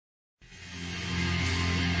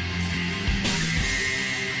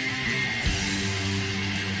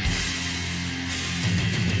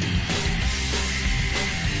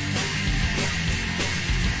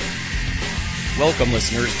Welcome,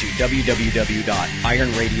 listeners, to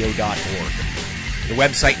www.ironradio.org, the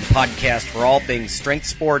website and podcast for all things strength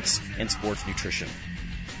sports and sports nutrition.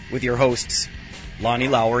 With your hosts, Lonnie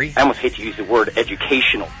Lowry. I almost hate to use the word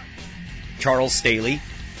educational. Charles Staley,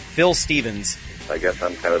 Phil Stevens. I guess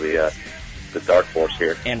I'm kind of the dark force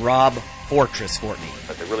here. And Rob Fortress Fortney.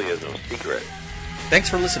 But there really is no secret. Thanks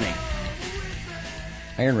for listening.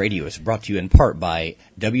 Iron Radio is brought to you in part by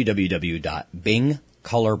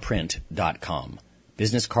www.bingcolorprint.com.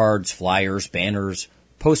 Business cards, flyers, banners,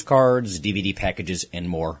 postcards, DVD packages, and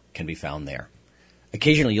more can be found there.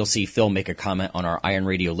 Occasionally you'll see Phil make a comment on our Iron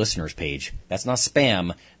Radio listeners page. That's not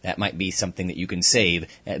spam. That might be something that you can save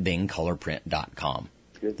at bingcolorprint.com.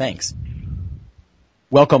 Thanks.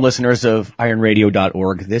 Welcome, listeners of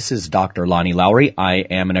ironradio.org. This is Dr. Lonnie Lowry. I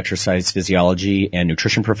am an exercise physiology and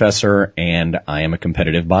nutrition professor, and I am a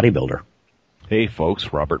competitive bodybuilder. Hey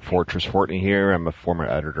folks, Robert Fortress Fortney here. I'm a former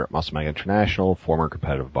editor at Muscle Mag International, former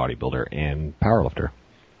competitive bodybuilder and powerlifter.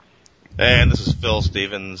 And this is Phil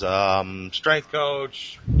Stevens, strength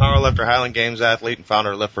coach, powerlifter, Highland Games athlete, and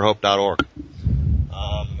founder of liftforhope.org,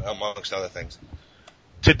 amongst other things.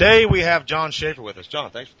 Today we have John Schaefer with us. John,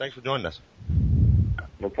 thanks for joining us.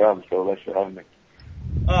 No problem, Phil. Thanks for having me.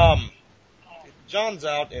 John's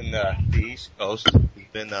out in the East Coast. He's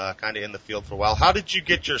been kind of in the field for a while. How did you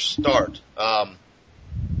get your start?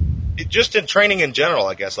 Just in training in general,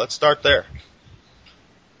 I guess. Let's start there.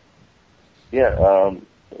 Yeah,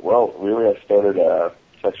 well, really I started,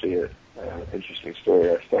 it's actually an interesting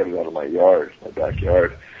story. I started out of my yard, my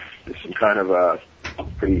backyard. There's some kind of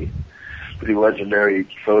pretty legendary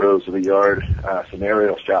photos of the yard, some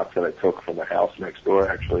aerial shots that I took from the house next door,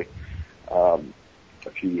 actually, a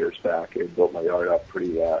few years back. I built my yard up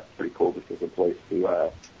pretty cool, just as a place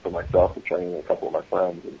to for myself to train a couple of my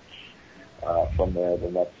friends, and from there,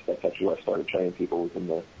 then that's actually where I started training people, was in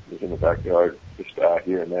the backyard, just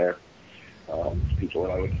here and there. People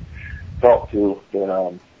that I would talk to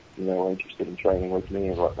that were interested in training with me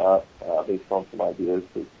and whatnot, based on some ideas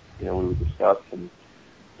that we would discuss, and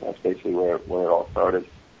that's basically where it all started,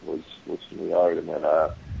 was from the yard. And then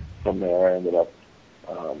from there I ended up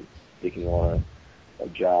taking on a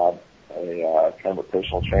job, a kind of a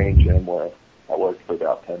personal training gym where I worked for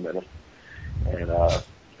about 10 minutes, and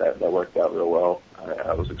that worked out real well.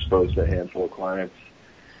 I was exposed to a handful of clients.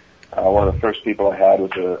 One of the first people I had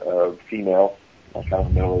was a female, kind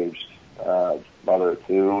of middle-aged mother of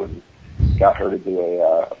two, and got her to do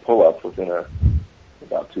a pull-up within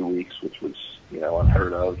about 2 weeks, which was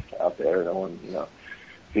unheard of out there. No one,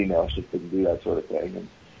 females just didn't do that sort of thing. And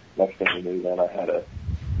next thing we knew, then I had a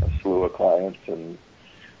slew of clients, and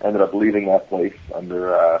ended up leaving that place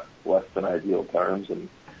under less than ideal terms. And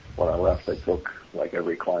when I left, I took like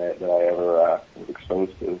every client that I ever was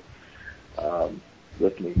exposed to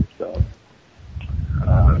with me. So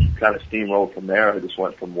kind of steamrolled from there. I just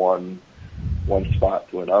went from one spot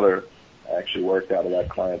to another. I actually worked out of that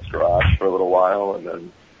client's garage for a little while, and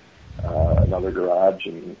then another garage,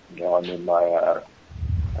 and I'm in my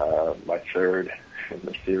third in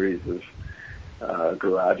the series of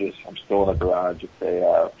garages. I'm still in a garage.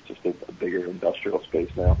 It's just a bigger industrial space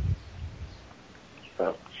now.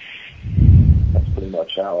 So that's pretty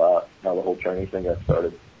much how the whole training thing got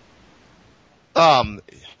started.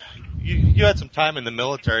 You had some time in the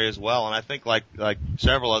military as well, and I think like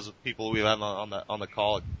several other people we've had on the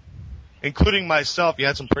call, including myself, you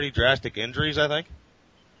had some pretty drastic injuries, I think.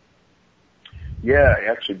 Yeah, I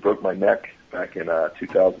actually broke my neck back in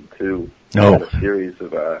 2002. No. I had a series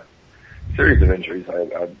of injuries.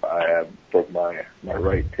 I broke my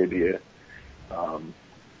right tibia about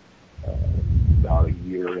a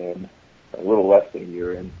year in, a little less than a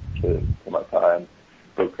year in to my time.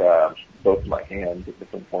 Broke both of my hands at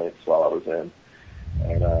different points while I was in,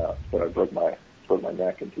 and but I broke my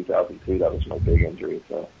neck in 2002. That was my big injury,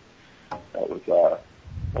 so that was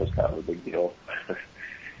kind of a big deal.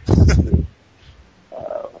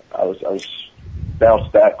 I was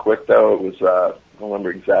bounced back quick though. It was I don't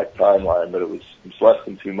remember exact timeline, but it was less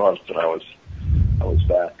than 2 months, and I was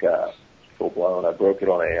back full blown. I broke it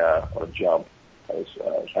on a jump. I was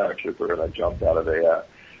a paratrooper, and I jumped out of a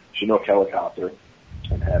Chinook helicopter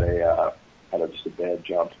and had just a bad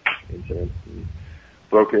jump incident and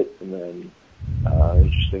broke it. And then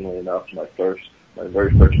interestingly enough, my very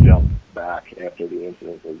first jump back after the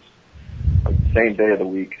incident was like the same day of the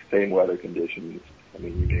week, same weather conditions. I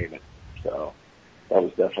mean, you name it. So that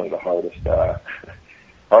was definitely the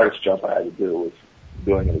hardest jump I had to do, was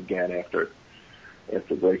doing it again after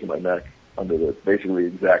breaking my neck under basically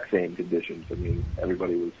the exact same conditions. I mean,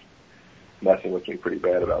 everybody was messing with me pretty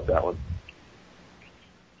bad about that one.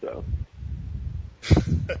 So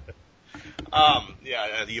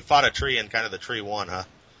Yeah, you fought a tree and kind of the tree won, huh?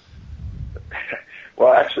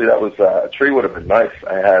 Well, actually, that was a tree would have been nice.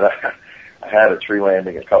 I had a tree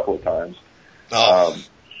landing a couple of times. Oh.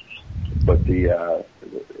 But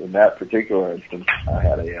in that particular instance, I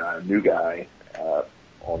had a new guy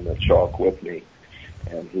on the chalk with me,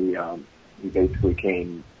 and he basically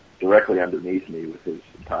came directly underneath me with his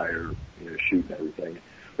entire chute and everything.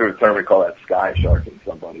 There's a term we call that sky sharking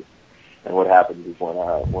somebody. And what happens is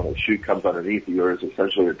when a chute comes underneath yours,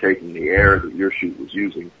 essentially you're taking the air that your chute was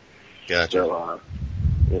using. Gotcha. So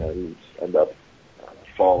you end up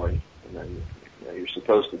falling, and then you're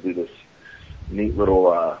supposed to do this neat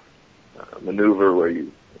little maneuver where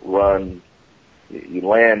you run, you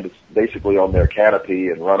land basically on their canopy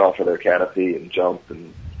and run off of their canopy and jump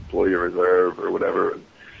and deploy your reserve or whatever. And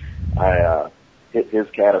I hit his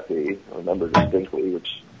canopy, I remember distinctly,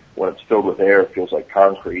 which when it's filled with air it feels like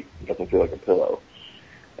concrete. It doesn't feel like a pillow.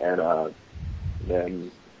 And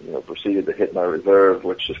then proceeded to hit my reserve,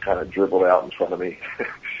 which just kind of dribbled out in front of me.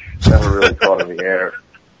 Never really caught in the air.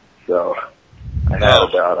 So I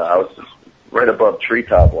was just right above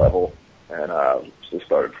treetop level, and just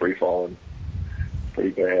started free falling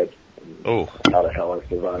pretty bad. Oh, how the hell I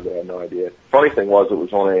survived it, I had no idea. Funny thing was, it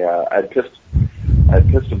was only I'd pissed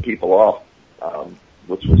some people off,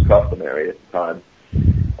 which was customary at the time,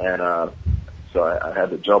 and so I had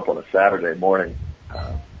to jump on a Saturday morning.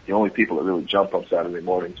 The only people that really jumped on Saturday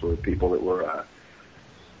mornings were people that were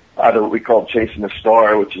either what we called chasing the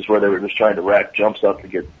star, which is where they were just trying to rack jumps up to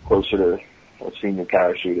get closer to a senior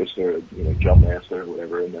parachutist or jump master or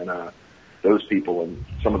whatever, and then those people and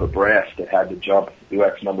some of the brass that had to do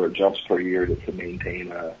X number of jumps per year to maintain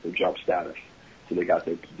their jump status, so they got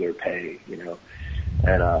their pay,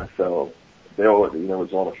 and so they were, it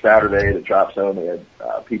was on a Saturday, the drop zone. They had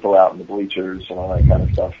people out in the bleachers and all that kind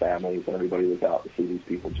of stuff, families, and everybody was out to see these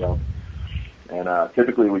people jump. And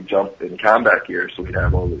typically we jump in combat gear, so we'd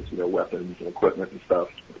have all these weapons and equipment and stuff,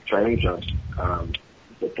 training jumps.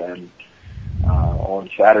 But then on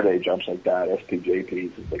Saturday jumps like that,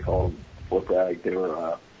 SPJPs as they call them, flip rag, they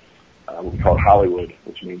were what we call Hollywood,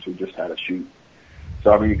 which means we just had a shoot.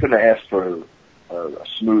 So I mean, you couldn't have asked for a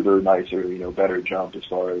smoother, nicer, better jump as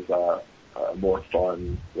far as more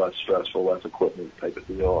fun, less stressful, less equipment type of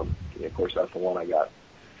deal. And of course, that's the one I got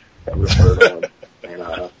real hurt on.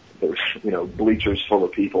 And there was, bleachers full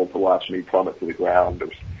of people to watch me plummet to the ground. There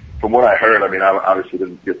was, from what I heard, I mean, I obviously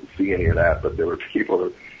didn't get to see any of that, but there were people that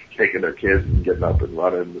were taking their kids and getting up and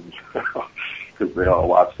running, because they all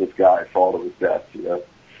watched this guy fall to his death.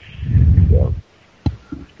 So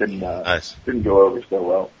didn't go over so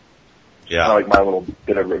well. Yeah. Kind of like my little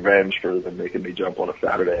bit of revenge for them making me jump on a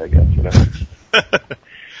Saturday, I guess.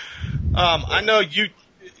 I know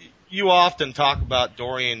you often talk about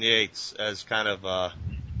Dorian Yates as kind of a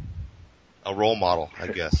role model, I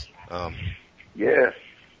guess. Yeah,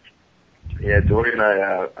 Dorian,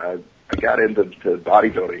 I got into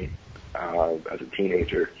bodybuilding as a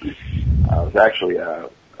teenager. I was actually I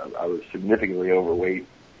was significantly overweight.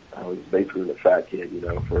 I was basically the fat kid,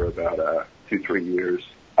 for about 2-3 years.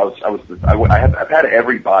 I've had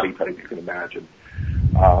every body type you can imagine,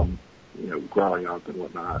 growing up and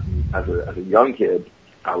whatnot. And as a young kid,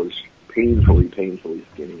 I was painfully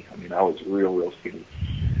skinny. I mean, I was real skinny.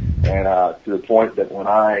 And to the point that when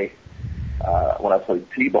I played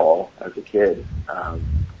t-ball as a kid,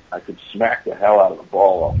 I could smack the hell out of the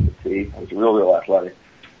ball off of the tee. I was real athletic.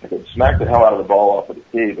 I could smack the hell out of the ball off of the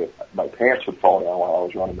tee, but my pants would fall down while I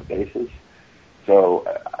was running the bases. So,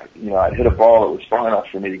 I'd hit a ball that was far enough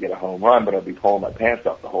for me to get a home run, but I'd be pulling my pants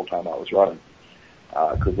up the whole time I was running,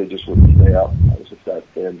 because they just wouldn't stay up. I was just that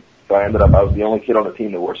thin. So I was the only kid on the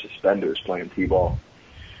team that wore suspenders playing t-ball.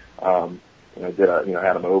 And I did,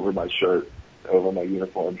 had them over my shirt, over my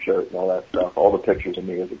uniform shirt and all that stuff. All the pictures of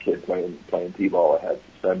me as a kid playing t-ball, I had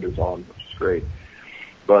suspenders on, which is great.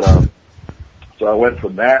 But, so I went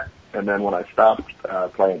from that, and then when I stopped,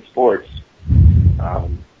 playing sports,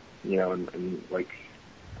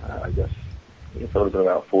 I guess it would have been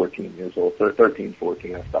about 14 years old, 13,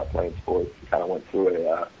 14, I stopped playing sports. Kind of went through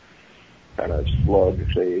a kind of slug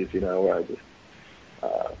phase, where I just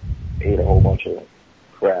ate a whole bunch of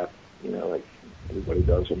crap, like everybody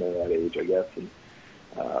does when they're that age, I guess. And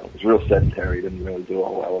it was real sedentary, didn't really do a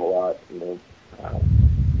whole lot,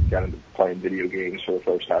 got into playing video games for the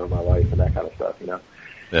first time in my life and that kind of stuff,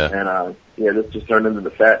 Yeah. And this just turned into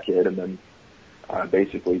the fat kid, and then I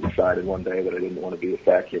basically decided one day that I didn't want to be a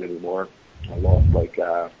fat kid anymore. I lost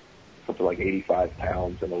something like 85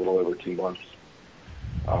 pounds in a little over 2 months.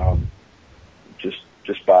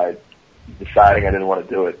 Just by deciding I didn't want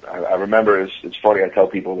to do it. I remember, it's funny, I tell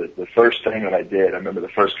people that the first thing that I did, I remember the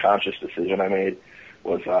first conscious decision I made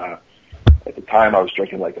was, at the time I was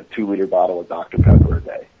drinking like a 2-liter bottle of Dr. Pepper a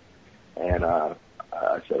day. And,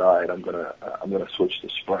 I said, all right, I'm gonna switch to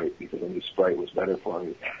Sprite because I knew Sprite was better for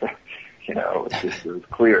me. You know, it was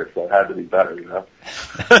clear, so it had to be better, you know.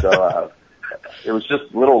 So, it was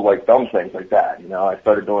just little like dumb things like that, you know. I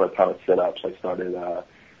started doing a ton of sit-ups. I started,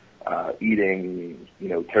 eating, you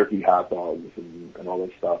know, turkey hot dogs and all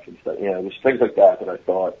this stuff and stuff. You know, just things like that I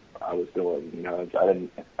thought I was doing. You know,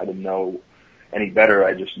 I didn't know any better.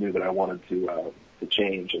 I just knew that I wanted to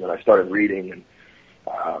change. And then I started reading, and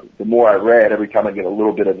the more I read, every time I get a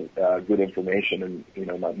little bit of good information, and you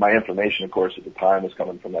know, my information, of course, at the time was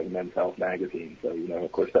coming from like Men's Health magazine. So you know,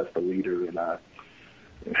 of course, that's the leader in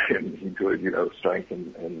good, you know, strength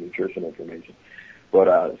and nutrition information.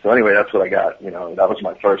 But, so anyway, that's what I got, you know, that was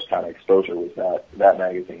my first kind of exposure, was that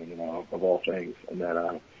magazine, you know, of all things. And then,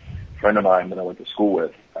 a friend of mine that I went to school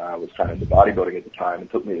with, was kind of into bodybuilding at the time and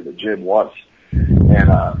took me to the gym once.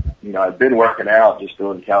 And, you know, I'd been working out, just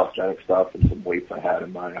doing calisthenic stuff and some weights I had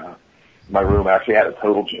in my room. I actually had a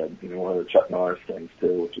total gym, you know, one of the Chuck Norris things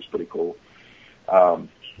too, which is pretty cool. Another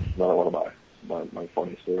one of my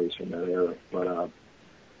funny stories from that era. But,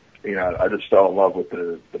 you know, I just fell in love with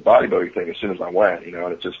the bodybuilding thing as soon as I went, you know,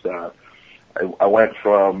 and it just, I went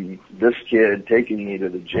from this kid taking me to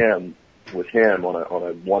the gym with him on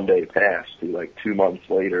a one-day pass to like 2 months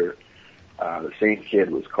later, the same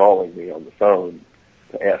kid was calling me on the phone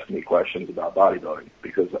to ask me questions about bodybuilding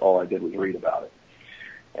because all I did was read about it.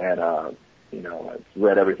 And, you know, I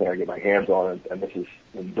read everything I get my hands on, and this is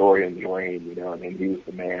in Dorian's reign, you know, I mean, he was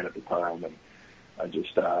the man at the time, and I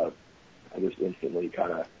just instantly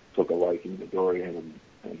kind of took a liking to Dorian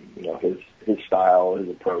and you know, his style, his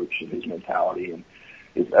approach, and his mentality. And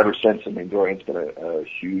ever since, I mean, Dorian's been a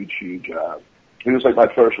huge, he was like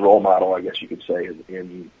my first role model, I guess you could say,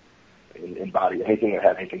 in body, anything that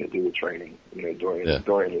had anything to do with training. You know,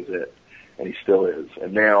 Dorian was it, and he still is.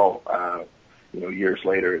 And now, you know, years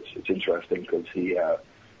later, it's interesting because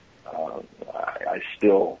I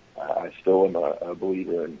still am a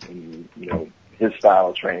believer in, you know, his style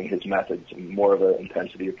of training, his methods, and more of an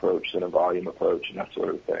intensity approach than a volume approach and that sort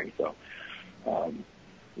of thing. So,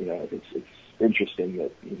 you know, it's interesting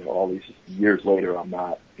that, you know, all these years later, I'm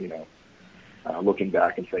not, you know, looking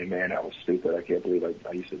back and saying, man, that was stupid. I can't believe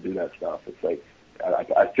I used to do that stuff. It's like,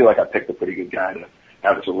 I feel like I picked a pretty good guy to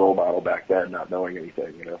have as a role model back then, not knowing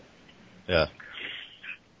anything, you know? Yeah.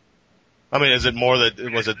 I mean, is it more that,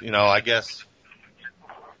 was it, you know, I guess,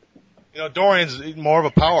 you know, Dorian's more of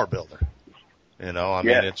a power builder. You know, I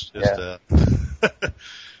mean, it's just,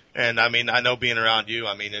 and I mean, I know being around you,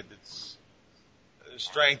 I mean, it's,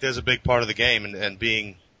 strength is a big part of the game, and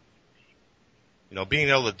being, you know, being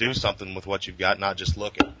able to do something with what you've got, not just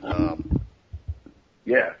looking.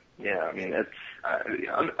 Yeah, I mean, it's,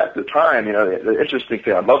 at the time, you know, the interesting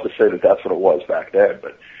thing, I'd love to say that that's what it was back then,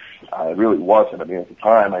 but it really wasn't. I mean, at the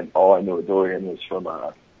time, all I knew of Dorian was from,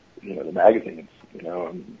 you know, the magazines, you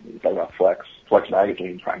know, you're talking about Flex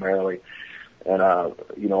magazine primarily. And,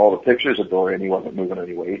 you know, all the pictures of Dorian, he wasn't moving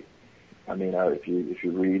any weight. I mean, if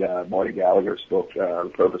you read, Marty Gallagher's book,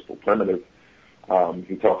 The Purposeful Primitive,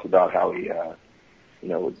 he talks about how he, you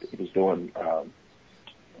know, he was doing,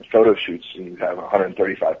 photo shoots and he'd have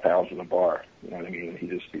 135 pounds in the bar. You know what I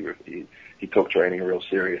mean? He took training real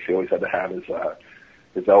serious. He always had to have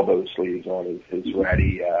his elbow sleeves on, his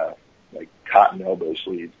ratty, like cotton elbow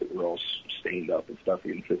sleeves that were all stained up and stuff.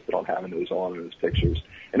 He insisted on having those on in his pictures.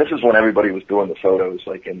 And this is when everybody was doing the photos,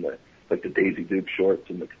 like in the Daisy Duke shorts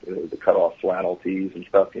and the cut off flannel tees and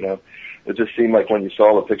stuff, you know. It just seemed like when you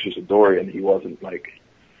saw the pictures of Dorian, he wasn't like,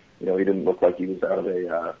 you know, he didn't look like he was out of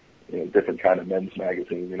a, you know, different kind of men's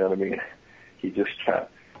magazine, you know what I mean? He just, I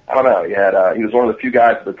don't know, he was one of the few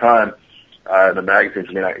guys at the time, in the magazines.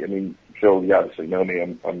 I mean, Phil, you obviously know me.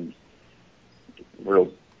 I'm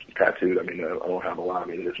real tattooed. I mean, I don't have a lot of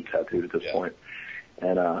me that isn't tattooed at this point.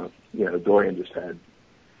 And, you know, Dorian just had,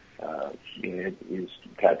 you know, his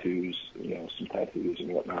tattoos, you know, some tattoos and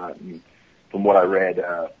whatnot. And from what I read,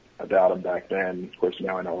 about him back then, of course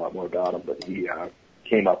now I know a lot more about him, but he,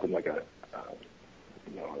 came up in like a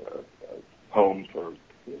home for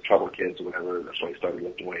troubled kids or whatever. That's when he started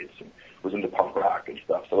lifting weights and was into punk rock and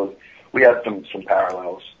stuff. So we had some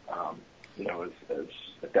parallels, you know, as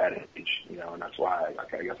at that age, you know, and that's why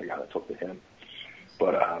I guess I kind of took to him.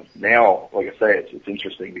 But now, like I say, it's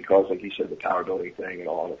interesting because, like you said, the power building thing and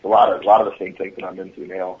all. It's a lot of the same things that I'm into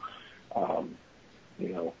now. You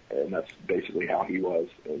know, and that's basically how he was,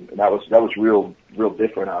 and that was real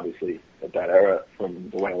different, obviously, at that era from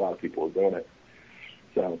the way a lot of people were doing it.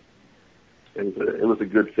 So, it was a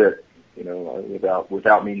good fit. You know,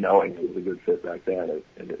 without me knowing, it was a good fit back then,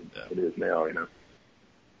 and it is now. You know.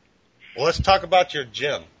 Well, let's talk about your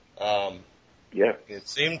gym. Yeah. It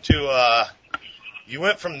seemed to you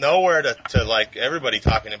went from nowhere to like everybody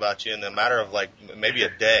talking about you in the matter of like maybe a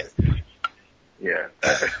day. Yeah.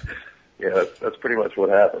 Yeah, that's pretty much what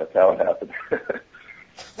happened. That's how it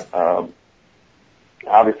happened.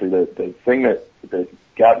 Obviously, the thing that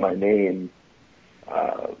got my name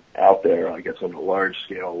out there, I guess on a large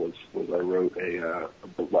scale, was I wrote a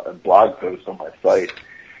blog post on my site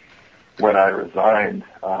when I resigned.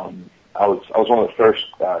 I was one of the first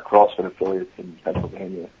CrossFit affiliates in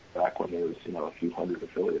Pennsylvania back when there was, you know, a few hundred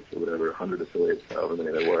affiliates or whatever, 100 affiliates, however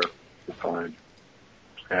many there were at the time.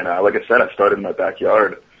 And like I said, I started in my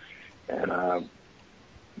backyard, and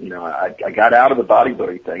you know, I got out of the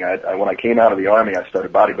bodybuilding thing. When I came out of the Army, I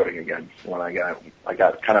started bodybuilding again. When I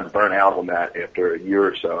got kind of burnt out on that after a year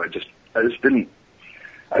or so. I just didn't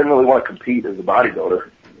really want to compete as a bodybuilder.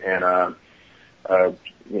 And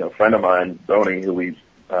you know, a friend of mine, Boney, who we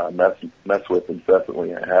mess with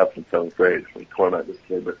incessantly, I have since 7th grade, we torment this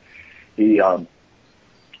kid, but he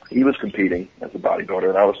was competing as a bodybuilder,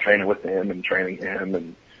 and I was training with him and training him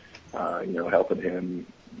and you know, helping him,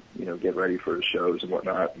 you know, get ready for his shows and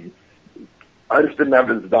whatnot. And I just didn't have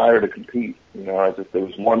the desire to compete. You know, there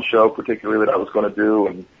was one show particularly that I was going to do,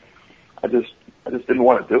 and I just didn't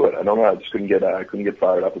want to do it. I don't know. I just couldn't get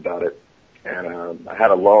fired up about it. And I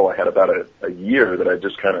had a lull. I had about a year that I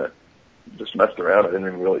just kind of just messed around. I didn't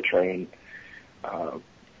even really train,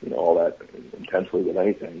 you know, all that intensely with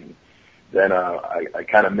anything. And then I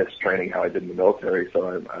kind of missed training how I did in the military.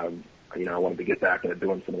 So you know, I wanted to get back into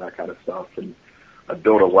doing some of that kind of stuff. And I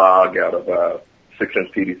built a log out of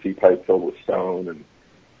 6-inch PVC pipe filled with stone, and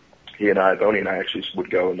Boney and I actually would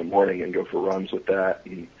go in the morning and go for runs with that,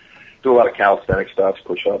 and do a lot of calisthenic stuff,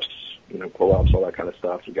 push-ups, you know, pull-ups, all that kind of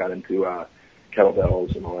stuff. We got into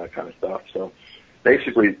kettlebells and all that kind of stuff. So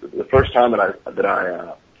basically, the first time that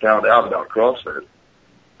I found out about CrossFit,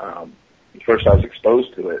 the first I was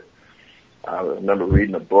exposed to it, I remember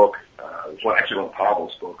reading a book. It was actually one of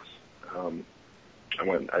Pavel's books.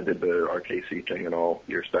 I did the RKC thing and all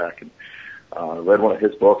years back, and read one of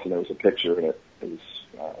his books, and there was a picture in it. It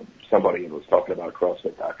was somebody who was talking about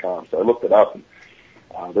CrossFit.com. So I looked it up, and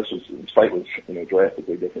the site was, you know,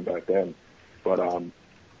 drastically different back then. But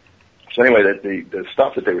so anyway, the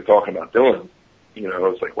stuff that they were talking about doing, you know, I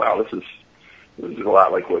was like, wow, this is a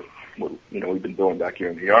lot like what you know we've been doing back here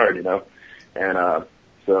in the yard, you know. And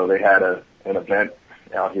so they had an event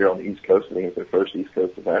out here on the East Coast. I think it was their first East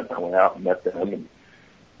Coast event. I went out and met them, and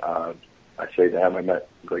I say them. I met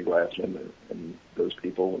Greg Glassman and those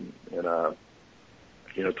people, and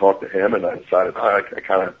you know, talked to him, and I decided I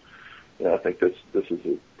kind of, you know, I think this is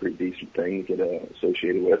a pretty decent thing to get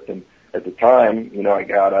associated with. And at the time, you know, I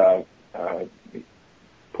got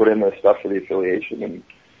put in the stuff for the affiliation, and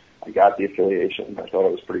I got the affiliation. I thought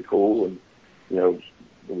it was pretty cool, and you know,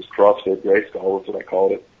 it was CrossFit Grayskull, that's what I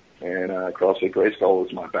called it. And CrossFit Grayskull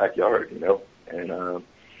was my backyard, you know, and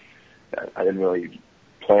I didn't really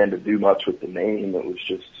plan to do much with the name. It was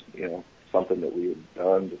just, you know, something that we had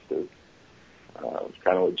done just to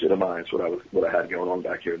kind of legitimize what I had going on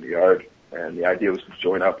back here in the yard. And the idea was to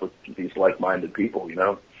join up with these like-minded people, you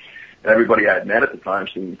know. And everybody I had met at the time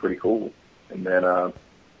seemed pretty cool. And then,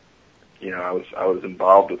 you know, I was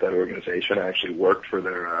involved with that organization. I actually worked for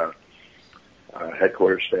their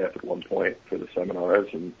headquarters staff at one point for the seminars,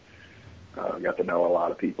 and got to know a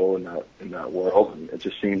lot of people in that world. And it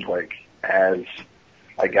just seemed like as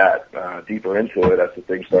I got deeper into it, as the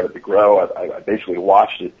thing started to grow, I basically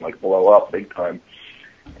watched it like blow up big time.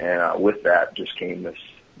 And with that just came this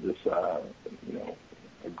you know,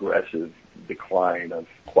 aggressive decline of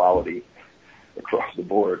quality across the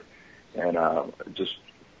board. And just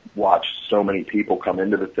watched so many people come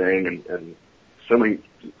into the thing, and so many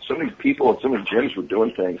people and so many gyms were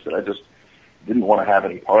doing things that I just didn't want to have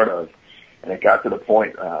any part of. And it got to the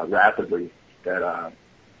point rapidly that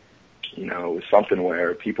you know, it was something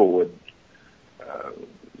where people would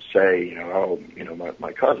say, you know, oh, you know,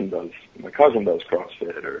 my cousin does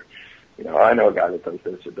CrossFit, or you know, I know a guy that does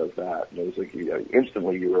this or does that. And it was like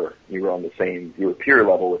instantly you were on the same, you were peer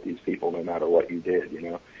level with these people no matter what you did, you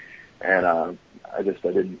know. And I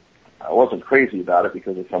wasn't crazy about it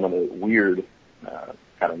because of some of the weird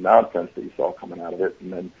kind of nonsense that you saw coming out of it,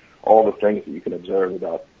 and then all the things that you can observe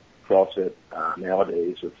about CrossFit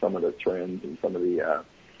nowadays with some of the trends and some of the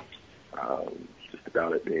just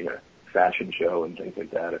about it being a fashion show and things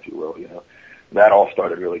like that, if you will, you know. That all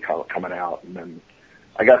started really coming out, and then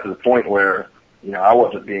I got to the point where, you know, I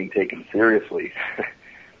wasn't being taken seriously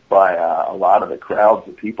by a lot of the crowds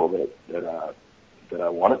of people that I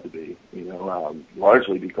wanted to be,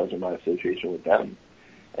 largely because of my association with them.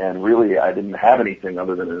 And really, I didn't have anything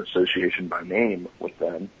other than an association by name with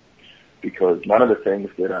them, because none of the things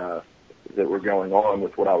that were going on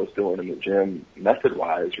with what I was doing in the gym,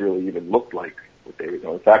 method-wise, really even looked like what they were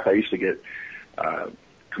doing. In fact, I used to get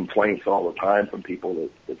complaints all the time from people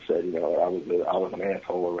that said, I was an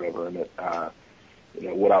asshole or whatever, and that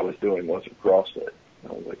what I was doing wasn't CrossFit.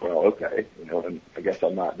 And I was like, well, okay, and I guess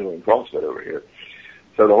I'm not doing CrossFit over here.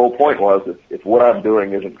 So the whole point was, if what I'm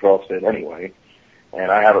doing isn't CrossFit anyway, and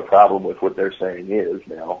I have a problem with what they're saying is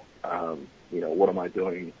now, what am I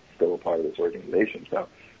doing still a part of this organization? So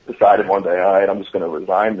decided one day, all right, I'm just going to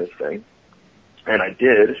resign this thing. And I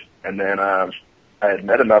did. And then I had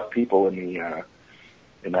met enough people in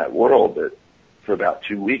that world that for about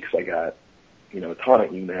 2 weeks I got, a ton of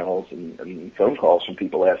emails and phone calls from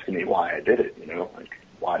people asking me why I did it, like,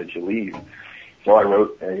 why did you leave? So I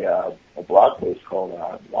wrote a blog post called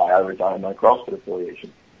Why I Resigned My CrossFit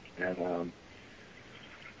Affiliation. And,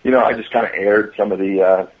 I just kind of aired some of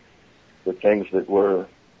the things that were,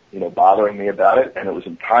 bothering me about it, and it was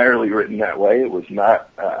entirely written that way. It was not,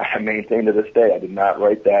 I maintain to this day, I did not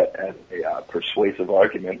write that as a persuasive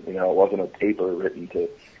argument. It wasn't a paper written to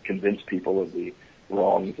convince people of the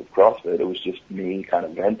wrongs of CrossFit. It was just me kind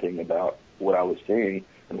of venting about what I was seeing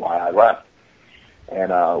and why I left.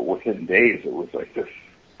 And within days, it was like this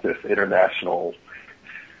international,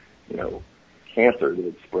 cancer that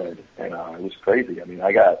had spread, and it was crazy. I mean,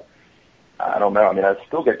 I don't know. I mean, I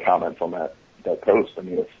still get comments on that post. I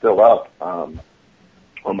mean, it's still up on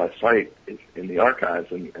my site. It's in the archives,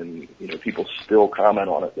 and people still comment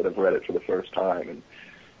on it that have read it for the first time, and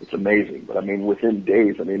it's amazing. But I mean, within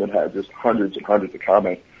days, it had just hundreds and hundreds of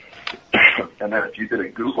comments. And then if you did a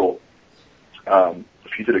Google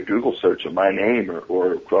search of my name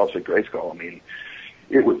or CrossFit Grayskull, I mean,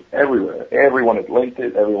 it was everywhere. Everyone had linked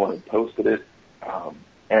it. Everyone had posted it.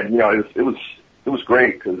 And it was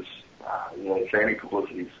great because training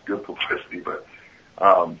publicity is good publicity, but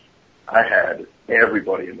I had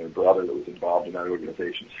everybody and their brother that was involved in that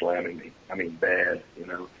organization slamming me. I mean, bad,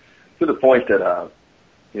 to the point that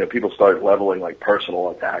people started leveling like personal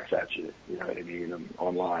attacks at you. You know what I mean?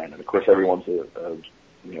 Online, and of course everyone's a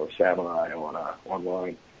samurai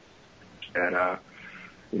online. And I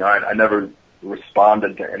never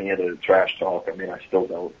responded to any of the trash talk. I mean, I still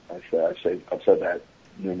don't. I've said that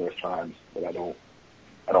numerous times, but I don't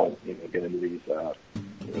get into these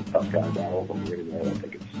tough guy battles on the internet. I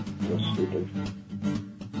think it's stupid.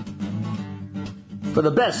 For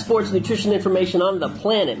the best sports nutrition information on the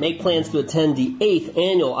planet, make plans to attend the 8th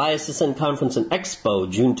Annual ISSN Conference and Expo,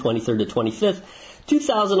 June 23rd to 25th,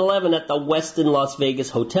 2011 at the Westin Las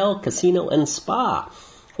Vegas Hotel, Casino, and Spa.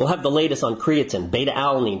 We'll have the latest on creatine,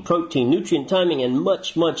 beta-alanine, protein, nutrient timing, and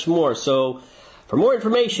much, much more. So for more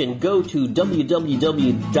information, go to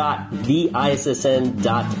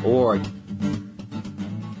www.theissn.org.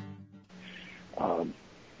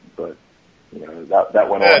 But, that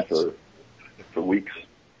went on for weeks.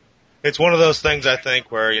 It's one of those things, I think,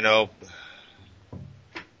 where,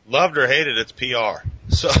 loved or hated, it's PR.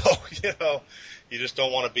 So, you just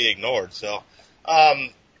don't want to be ignored. So,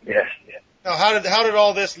 yeah. Now, how did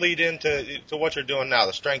all this lead into what you're doing now,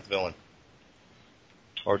 the Strength Villain?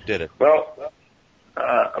 Or did it? Well,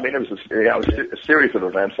 it was a series of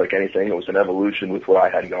events like anything. It was an evolution with what I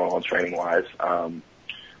had going on training-wise.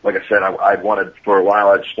 Like I said, I wanted, for a while,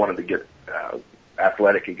 I just wanted to get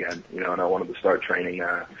athletic again, and I wanted to start training.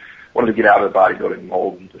 Wanted to get out of the bodybuilding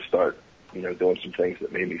mold and to start, doing some things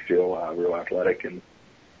that made me feel real athletic. And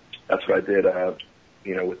that's what I did,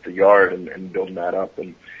 with the yard and building that up.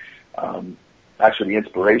 And actually, the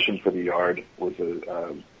inspiration for the yard was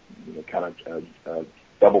a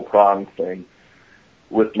double-pronged thing.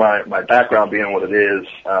 With my background being what it is,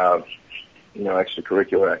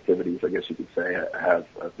 extracurricular activities, I guess you could say, I've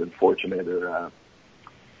been fortunate or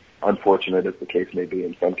unfortunate, as the case may be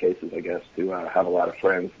in some cases, I guess, to have a lot of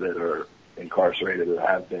friends that are incarcerated or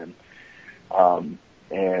have been. And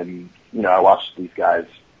I watched these guys,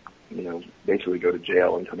 basically go to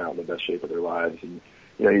jail and come out in the best shape of their lives. And,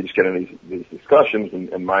 you just get in these discussions,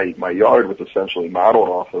 and my yard was essentially modeled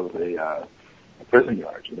off of a prison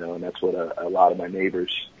yard, and that's what a lot of my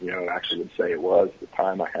neighbors, actually would say it was. At the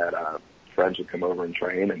time I had friends would come over and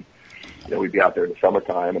train, and, we'd be out there in the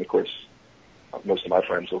summertime, and of course, most of my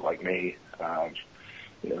friends look like me, so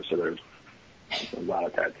there's a lot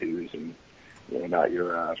of tattoos and, not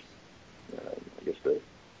your, I guess the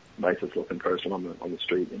nicest looking person on the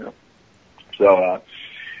street, So,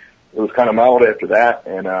 it was kind of modeled after that,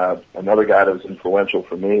 and another guy that was influential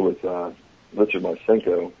for me was Richard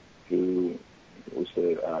Marcinko, who was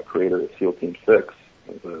the creator of SEAL Team 6,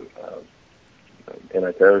 was an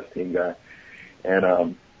anti-terrorist team guy. And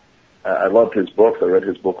I loved his books. I read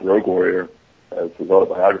his book Rogue Warrior as his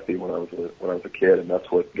autobiography when I was a kid, and that's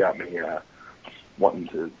what got me wanting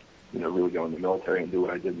to, really go in the military and do what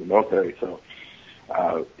I did in the military. So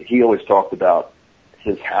he always talked about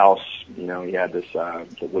his house. He had this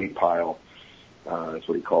the weight pile, that's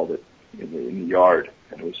what he called it, in the yard,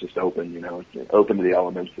 and it was just open, open to the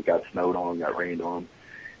elements. It got snowed on, got rained on,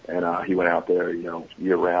 and he went out there,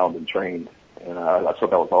 year round and trained. And I thought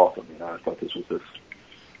that was awesome. I thought this was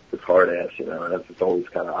this hard ass, that's just always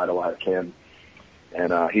kind of idolized him.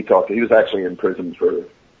 And he was actually in prison for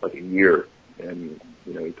like a year, and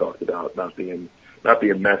he talked about not being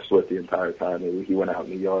messed with the entire time. He went out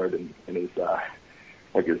in the yard in his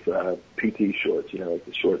PT shorts, like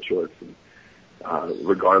the short shorts, and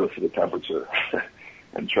regardless of the temperature,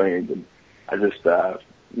 and trained. And I just that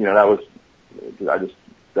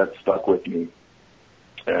stuck with me.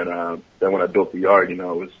 And then when I built the yard, it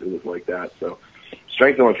was like that. So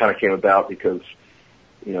Strength Zone kind of came about because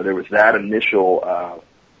there was that initial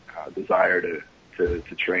desire to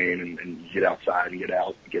train and get outside and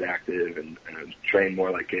get active and train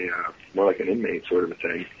more like an inmate sort of a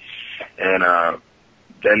thing. And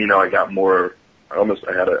then I got more. I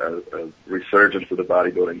had a resurgence of the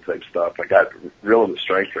bodybuilding type stuff. I got real into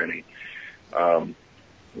strength training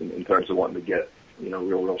in terms of wanting to get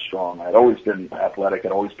real strong. I'd always been athletic.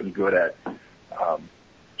 I'd always been good at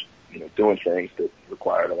doing things that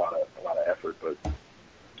required a lot of effort. But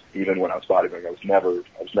even when I was bodybuilding, I was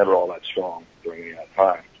never all that strong during that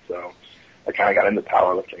time. So I kind of got into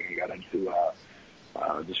powerlifting and got into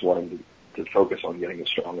just wanting to focus on getting as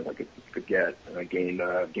strong as I could get. And I gained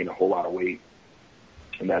a whole lot of weight.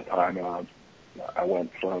 In that time, I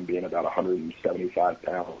went from being about 175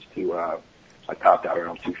 pounds to I topped out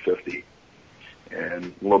around 250. And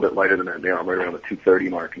a little bit lighter than that now. I'm right around the 230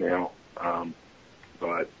 mark now.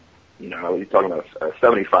 But, you're talking about a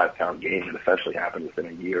 75-pound gain that essentially happened within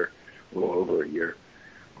a year, a little over a year.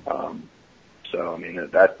 So, I mean,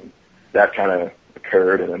 that kind of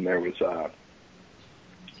occurred, and then there was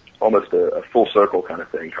almost a full circle kind of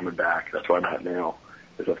thing coming back. That's where I'm at now,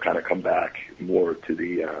 is I've kind of come back more to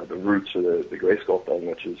the roots of the Grayskull thing,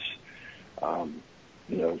 which is,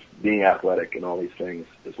 being athletic and all these things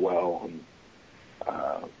as well, and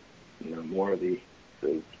more of the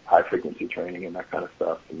high frequency training and that kind of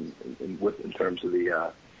stuff, and in terms of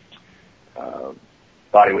the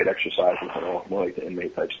bodyweight exercises and all, more like the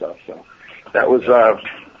inmate type stuff. So that was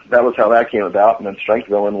how that came about. And then Strength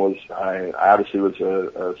Villain was I obviously was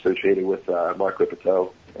associated with Mark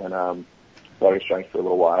Rippetoe and Starting Strength for a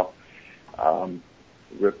little while.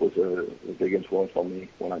 Rip was a big influence on me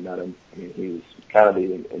when I met him. I mean, he was kind of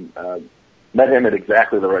met him at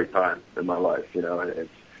exactly the right time in my life.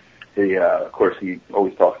 Of course, he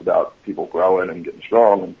always talks about people growing and getting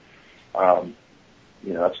strong, and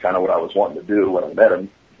that's kind of what I was wanting to do when I met him,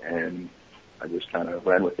 and I just kind of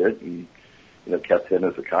ran with it and kept him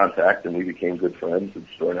as a contact, and we became good friends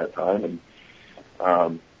during that time,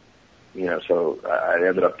 and so I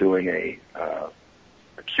ended up doing a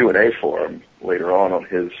Q&A for him later on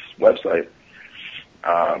his website.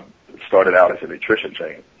 It started out as a nutrition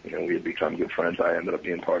thing. We had become good friends. I ended up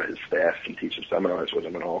being part of his staff and teaching seminars with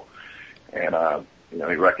him and all. And,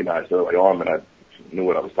 he recognized early on that I knew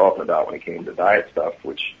what I was talking about when it came to diet stuff,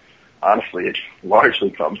 which honestly, it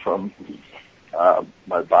largely comes from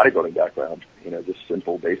my bodybuilding background, just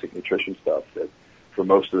simple, basic nutrition stuff that for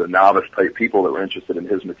most of the novice type people that were interested in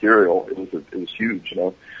his material, it was huge,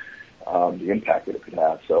 the impact that it could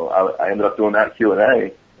have. So I ended up doing that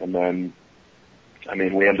Q&A, and then,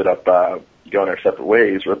 we ended up going our separate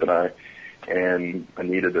ways, Rip and I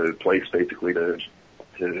needed a place basically to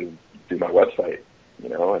do my website,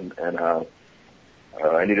 and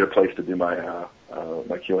I needed a place to do my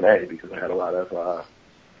my Q&A because I had a lot of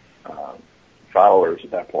followers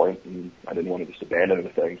at that point, and I didn't want to just abandon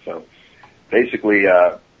anything. So basically,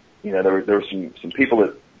 there were some people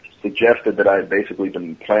that suggested that I had basically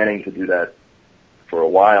been planning to do that for a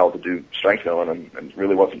while, to do Strength Villain, and it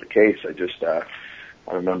really wasn't the case.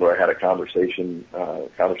 I remember I had a conversation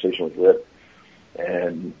with Rip,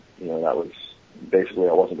 and that was basically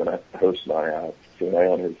I wasn't going to host my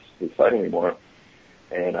Q&A on his site anymore.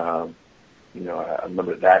 And I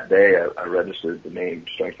remember that day I registered the name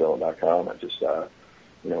StrengthVillain.com. I just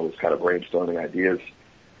was kind of brainstorming ideas.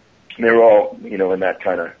 And they were all in that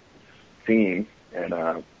kind of theme,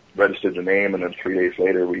 and registered the name, and then 3 days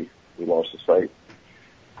later we launched the site.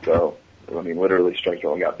 So literally Strength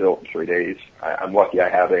Villain got built in 3 days. I'm lucky I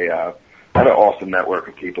have a I have an awesome network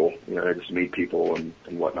of people. I just meet people and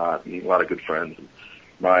whatnot. Meet a lot of good friends.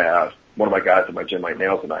 My one of my guys at my gym right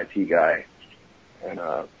now is an IT guy, and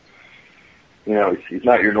he's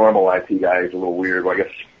not your normal IT guy. He's a little weird. Well, I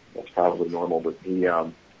guess that's probably normal, but he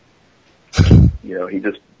he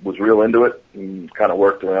just was real into it and kind of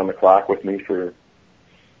worked around the clock with me for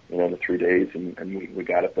the 3 days, and we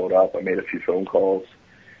got it built up. I made a few phone calls.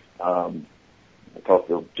 I talked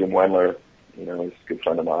to Jim Wendler. He's a good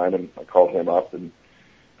friend of mine, and I called him up and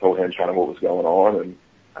told him kind of what was going on,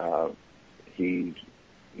 and he,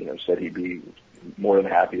 said he'd be more than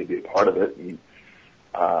happy to be a part of it. And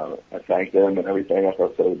I thanked him and everything. I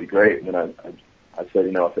thought so it would be great. And then I said,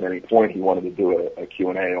 if at any point he wanted to do a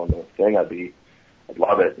Q&A on the thing, I'd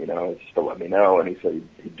love it, just to let me know. And he said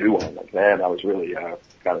he'd do one. Like, man, I was really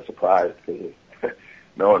kind of surprised because of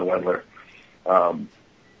knowing Wendler.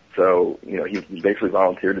 So, he basically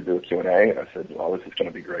volunteered to do a Q&A, and I said, well, this is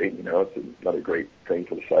going to be great. It's another great thing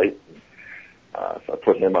for the site. So I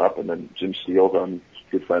put him up, and then Jim Steele, I'm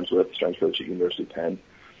good friends with, strength coach at University of Penn,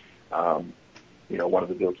 wanted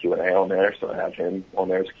to do a Q&A on there, so I have him on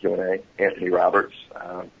there as a Q&A. Anthony Roberts,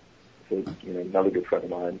 another good friend of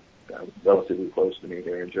mine, relatively close to me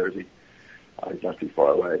here in Jersey. He's not too far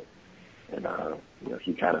away. And,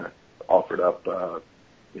 he kind of offered up,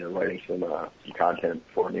 writing some content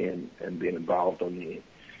for me and being involved on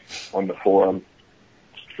the forum.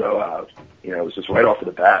 So, it was just right off of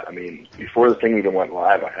the bat. I mean, before the thing even went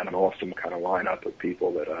live, I had an awesome kind of lineup of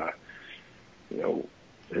people that,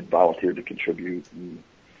 had volunteered to contribute. And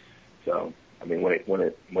so, I mean, when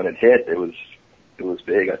it hit, it was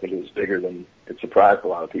big. I think it was bigger than it surprised a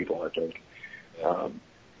lot of people. I think,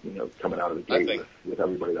 coming out of the gate with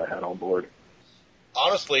everybody that I had on board.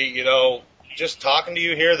 Honestly, just talking to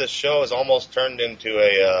you here, this show has almost turned into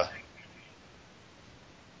a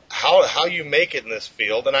how you make it in this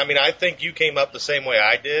field. And I mean, I think you came up the same way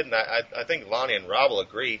I did, and I think Lonnie and Rob will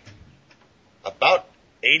agree. About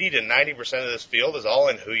 80 to 90% of this field is all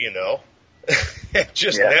in who you know,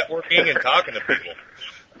 just networking and talking to people.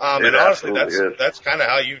 And honestly, that's kind of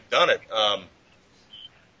how you've done it.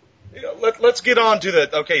 Let's get on to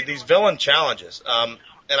these villain challenges. And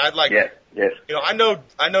I'd like, I know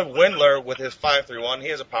Wendler with his 531. He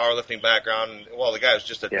has a powerlifting background. And, well, the guy is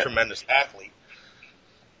just a tremendous athlete.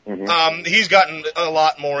 Mm-hmm. He's gotten a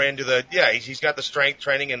lot more into he's got the strength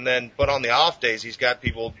training, but on the off days, he's got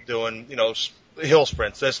people doing, hill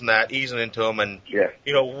sprints, this and that, easing into them. And,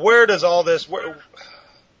 where does all this,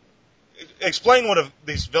 explain what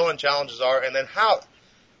these villain challenges are, and then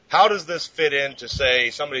how does this fit into, say,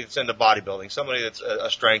 somebody that's into bodybuilding, somebody that's a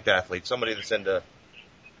strength athlete, somebody that's into,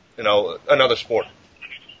 another sport?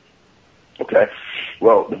 Okay.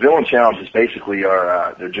 Well, the villain challenges basically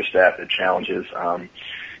are, they're just that, they're challenges.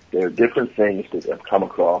 There are different things that I've come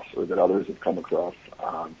across or that others have come across,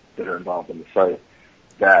 that are involved in the site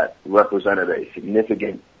that represented a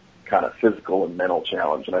significant kind of physical and mental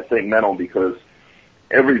challenge. And I say mental because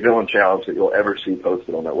every villain challenge that you'll ever see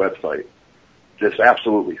posted on that website just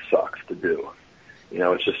absolutely sucks to do.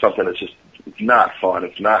 It's just something that's it's not fun.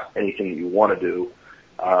 It's not anything that you want to do,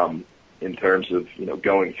 in terms of,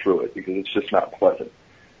 going through it, because it's just not pleasant.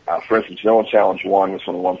 For instance, Villain Challenge 1 was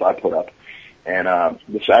one of the ones I put up. And,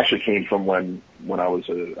 this actually came from when I was,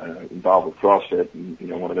 involved with CrossFit, and,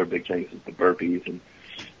 one of their big things is the burpees, and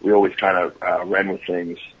we always kind of, ran with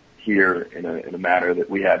things here in a manner that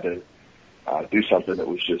we had to, do something that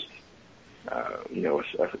was just,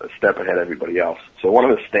 a step ahead of everybody else. So one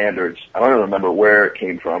of the standards, I don't even remember where it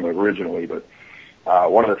came from originally, but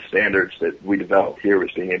one of the standards that we developed here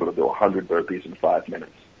was being able to do 100 burpees in 5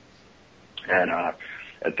 minutes. And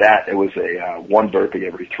at that, it was a 1 burpee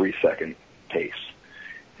every 3-second pace.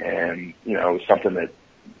 And, it was something that,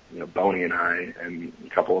 Boney and I and a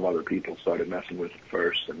couple of other people started messing with at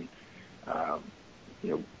first. And,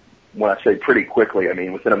 when I say pretty quickly, I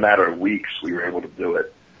mean within a matter of weeks we were able to do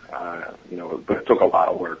it. But it took a lot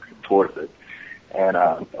of work towards it. And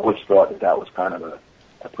I always thought that was kind of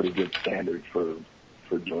a pretty good standard for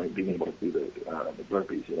being able to do the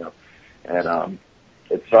burpees, And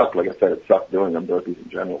it sucked. Like I said, it sucked doing them. Burpees in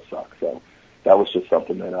general suck. So that was just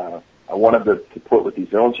something that I wanted to put with these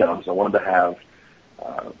villain challenges. I wanted to have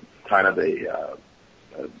kind of a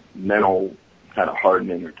mental kind of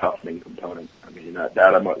hardening or toughening component. I mean,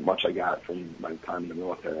 that much I got from my time in the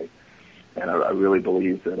military. And I really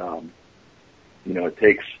believe that, it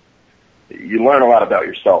takes, you learn a lot about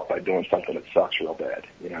yourself by doing something that sucks real bad,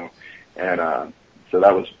 And, so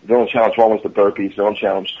that was, Villain Challenge 1 was the burpees. Villain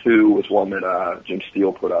Challenge 2 was one that, Jim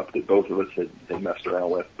Steele put up that both of us had messed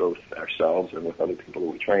around with, both ourselves and with other people that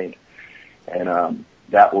we trained. And,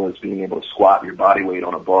 that was being able to squat your body weight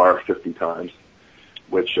on a bar 50 times,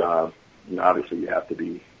 which, obviously you have to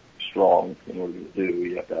be strong in order to do.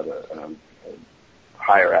 You have to have a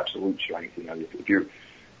higher absolute strength. If you're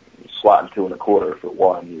squatting 2 1/4 for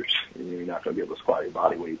one, you're not going to be able to squat your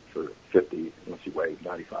body weight for 50 unless you weigh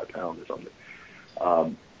 95 pounds or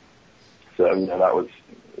something.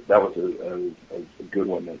 That was a good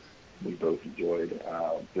one that we both enjoyed.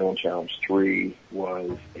 Villain Challenge 3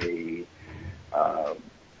 was a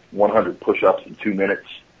 100 push-ups in 2 minutes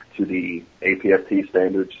to the APFT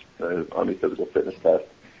standards, Army Physical Fitness Test.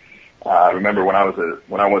 I remember when I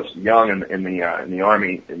was young in the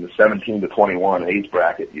Army, in the 17 to 21 age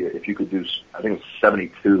bracket, if you could do, I think it was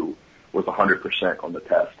 72 was 100% on the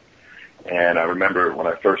test. And I remember when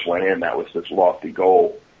I first went in, that was this lofty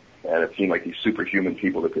goal, and it seemed like these superhuman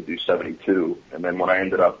people that could do 72. And then when I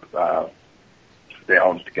ended up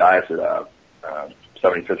down with the guys at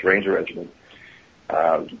 75th Ranger Regiment,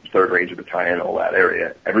 3rd Ranger Battalion, all that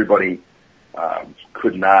area, everybody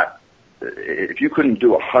could not. If you couldn't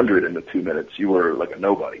do 100 in the 2 minutes, you were like a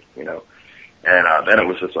nobody, And then it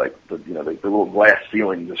was just like the little glass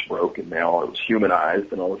ceiling just broke, and now it was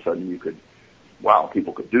humanized, and all of a sudden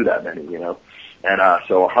people could do that many, And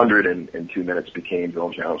so 100 in 2 minutes became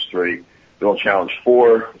Villain Challenge 3. Villain Challenge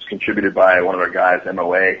 4 was contributed by one of our guys,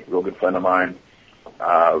 MOA, a real good friend of mine.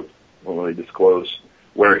 Won't really disclose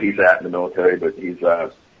where he's at in the military, but he's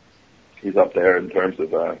up there in terms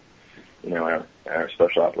of our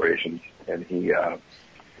special operations, and he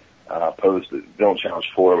posed the Villain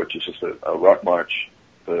Challenge 4, which is just a ruck march,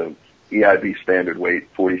 the EIB standard weight,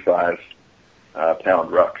 45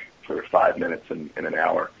 pound ruck for 5 minutes in an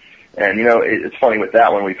hour. And it's funny with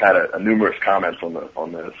that one, we've had a numerous comments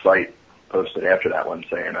on the site posted after that one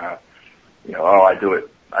saying, I do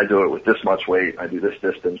it with this much weight, I do this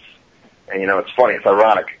distance. And it's funny, it's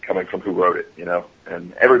ironic coming from who wrote it,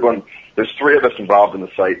 and everyone, there's 3 of us involved in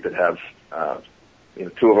the site that have,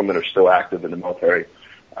 2 of them that are still active in the military,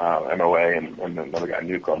 MOA and another guy,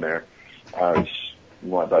 Nuke, on there. He's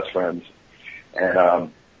one of my best friends. And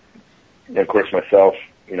of course myself,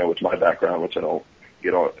 with my background, which I don't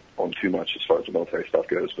get on too much as far as the military stuff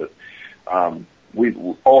goes, but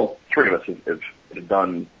all 3 of us have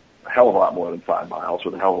done a hell of a lot more than 5 miles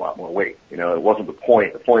with a hell of a lot more weight. It wasn't the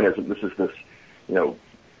point. The point isn't this is this,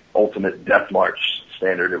 ultimate death march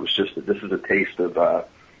standard. It was just that this is a taste of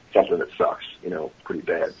something that sucks, pretty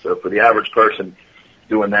bad. So for the average person,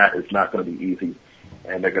 doing that is not going to be easy,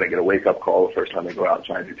 and they're going to get a wake-up call the first time they go out and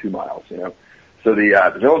try and do 2 miles, So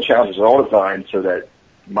the Villain Challenges are all designed so that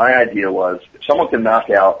my idea was if someone can knock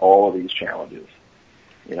out all of these challenges,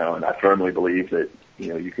 and I firmly believe that,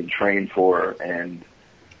 you can train for and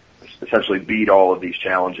essentially beat all of these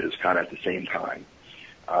challenges kind of at the same time,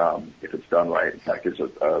 if it's done right. In fact, there's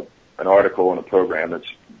an article in a program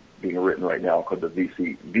that's being written right now called the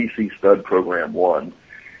VC Stud Program 1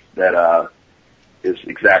 that is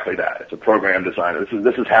exactly that. It's a program designed.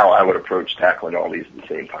 This is how I would approach tackling all these at the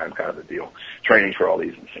same time, kind of a deal. Training for all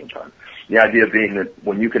these at the same time. The idea being that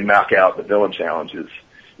when you can knock out the Villain Challenges,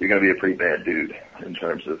 you're going to be a pretty bad dude in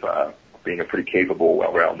terms of being a pretty capable,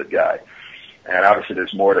 well-rounded guy. And obviously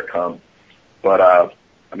there's more to come. But,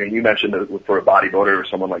 you mentioned that for a bodybuilder or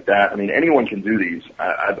someone like that. Anyone can do these.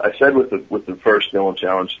 I said with the first Villain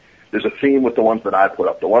Challenge, there's a theme with the ones that I put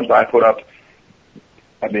up. The ones I put up,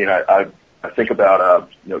 I think about,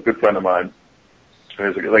 a good friend of mine,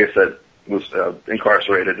 like I said, was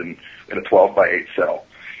incarcerated in a 12-by-8 cell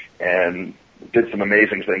and did some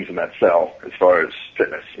amazing things in that cell as far as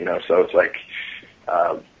fitness, so it's like,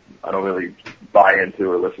 I don't really buy into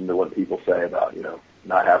or listen to what people say about,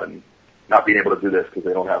 not being able to do this because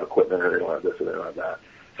they don't have equipment or they don't have this or they don't have that.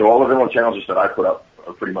 So all the Villain Challenges that I put up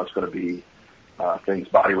are pretty much going to be things,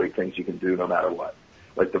 bodyweight things you can do no matter what,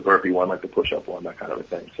 like the burpee one, like the push-up one, that kind of a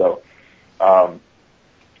thing. So,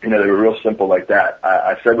 they were real simple like that.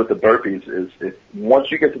 I said with the burpees is if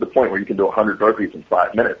once you get to the point where you can do 100 burpees in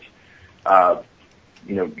 5 minutes,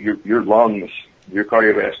 your lungs, your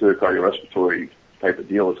cardiovascular, cardiorespiratory type of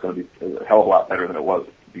deal is going to be a hell of a lot better than it was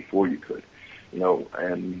before you could,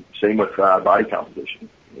 and same with body composition.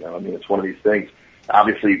 It's one of these things.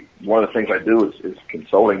 Obviously, one of the things I do is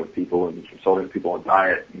consulting with people and consulting with people on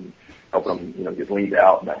diet and helping them, get leaned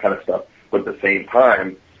out and that kind of stuff. But at the same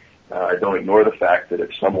time, I don't ignore the fact that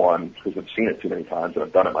if someone, because I've seen it too many times and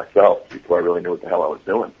I've done it myself before I really knew what the hell I was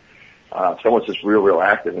doing, if someone's just real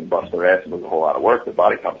active and bust their ass and does a whole lot of work, the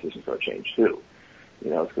body composition's going to change too.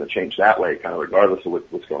 It's going to change that way, kind of regardless of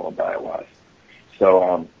what's going on diet-wise.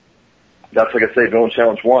 So, that's like I say, Villain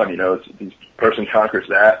Challenge 1, this person conquers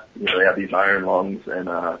that. They have these iron lungs and,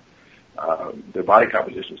 their body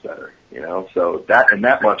composition's better, you know. So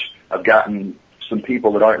that much, I've gotten some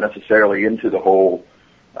people that aren't necessarily into the whole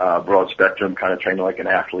broad spectrum kind of training like an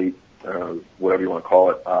athlete, whatever you want to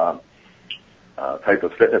call it, type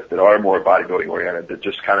of fitness that are more bodybuilding oriented, that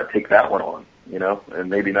just kind of take that one on, you know, and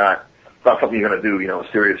maybe not. It's not something you're going to do, you know.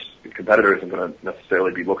 A serious competitor isn't going to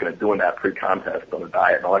necessarily be looking at doing that pre-contest on a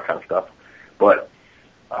diet and all that kind of stuff. But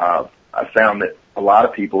I found that a lot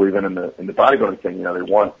of people, even in the bodybuilding thing, you know,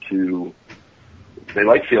 they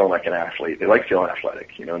like feeling like an athlete. They like feeling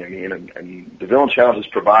athletic, you know what I mean? And the Villain Challenges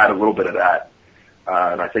provide a little bit of that.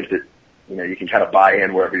 And I think that, you know, you can kind of buy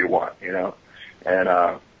in wherever you want, you know. And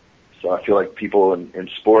so I feel like people in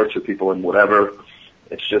sports or people in whatever,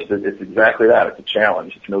 it's exactly that. It's a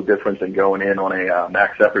challenge. It's no different than going in on a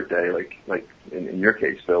max effort day, like in your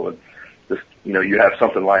case, Phil. And just, you know, you have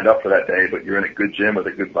something lined up for that day, but you're in a good gym with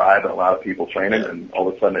a good vibe and a lot of people training, and all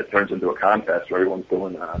of a sudden it turns into a contest where everyone's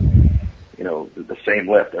doing, you know, the same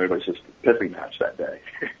lift. Everybody's just a pissing match that day.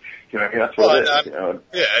 You know, I mean, that's what it is. You know?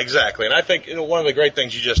 Yeah, exactly. And I think, you know, one of the great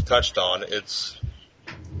things you just touched on, it's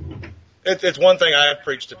one thing I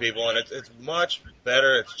preach to people, and it's much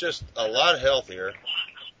better. It's just a lot healthier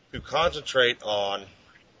to concentrate on,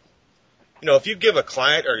 you know, if you give a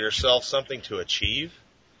client or yourself something to achieve,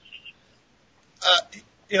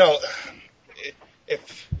 you know,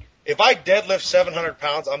 if I deadlift 700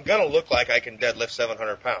 pounds, I'm going to look like I can deadlift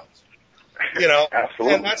 700 pounds. You know,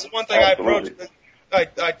 Absolutely. And that's one thing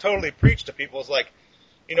I totally preach to people is like,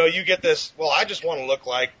 you know, you get this, well, I just want to look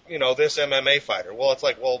like, you know, this MMA fighter. Well, it's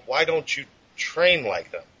like, well, why don't you train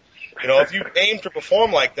like them? You know, if you aim to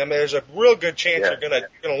perform like them, there's a real good chance you're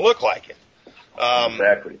gonna look like it.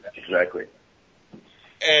 Exactly.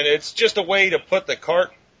 And it's just a way to put the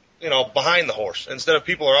cart, you know, behind the horse, instead of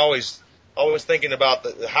people are always thinking about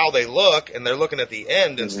how they look, and they're looking at the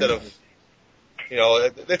end instead of, you know,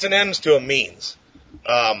 it's an ends to a means.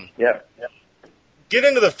 Get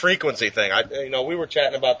into the frequency thing. You know, we were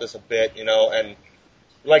chatting about this a bit, you know, and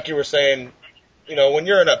like you were saying, you know, when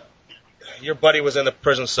you're your buddy was in the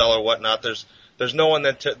prison cell or whatnot, there's no one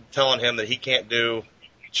that telling him that he can't do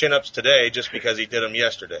chin-ups today just because he did them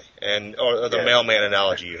yesterday, or the mailman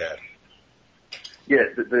analogy you had. Yeah,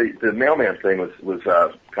 the mailman thing was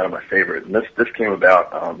kind of my favorite, and this came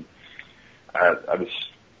about. I was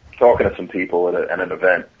talking to some people at an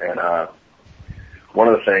event, and one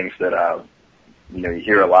of the things that you know, you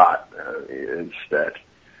hear a lot is that,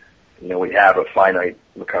 you know, we have a finite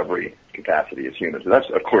recovery capacity as humans, and that's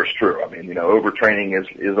of course true. I mean, you know, overtraining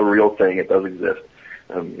is a real thing. It does exist.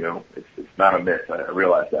 You know, it's not a myth. I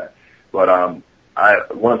realize that. But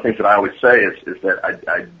one of the things that I always say is that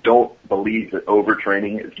I don't believe that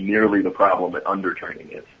overtraining is nearly the problem that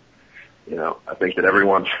undertraining is. You know, I think that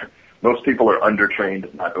most people are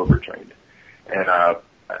undertrained, not overtrained. And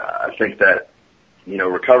I think that, you know,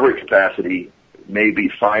 recovery capacity may be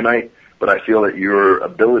finite, but I feel that your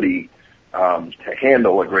ability to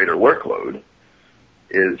handle a greater workload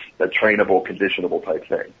is a trainable, conditionable type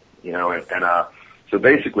thing. You know, and so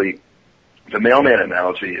basically, the mailman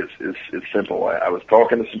analogy is simple. I was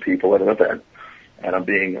talking to some people at an event, and I'm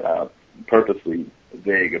being purposely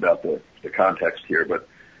vague about the context here, but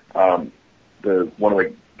one of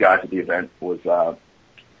the guys at the event was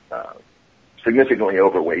significantly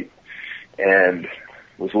overweight and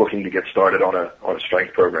was looking to get started on a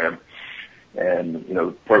strength program. And, you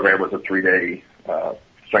know, the program was a 3-day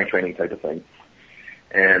strength training type of thing.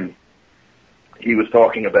 And he was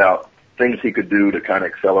talking about things he could do to kind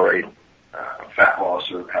of accelerate fat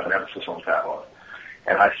loss or have an emphasis on fat loss.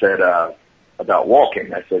 And I said about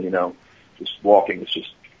walking, I said, you know, just walking is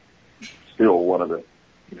just still one of the,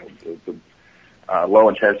 you know, the low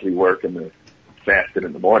intensity work and the fasted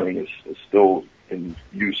in the morning is still in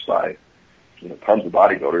use by, you know, tons of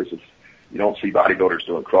bodybuilders. You don't see bodybuilders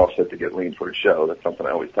doing CrossFit to get lean for a show. That's something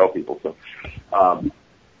I always tell people. So,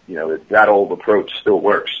 you know, that old approach still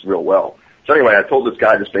works real well. So anyway, I told this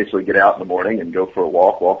guy just basically get out in the morning and go for a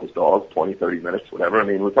walk his dog, 20, 30 minutes, whatever. I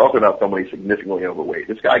mean, we're talking about somebody significantly overweight.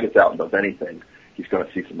 This guy gets out and does anything, he's going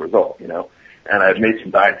to see some result, you know. And I've made some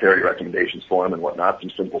dietary recommendations for him and whatnot, some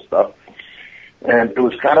simple stuff. And it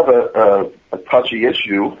was kind of a touchy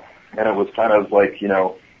issue, and it was kind of like, you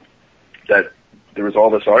know, that there was all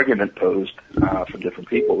this argument posed from different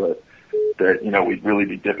people that you know, we'd really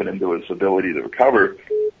be dipping into his ability to recover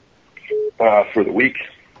for the week,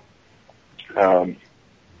 you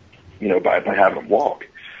know, by having him walk.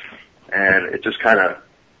 And it just kind of,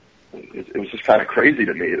 it was just kind of crazy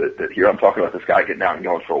to me that here I'm talking about this guy getting out and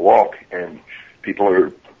going for a walk, and people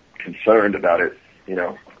are concerned about it, you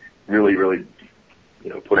know, really, really, you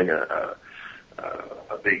know, putting a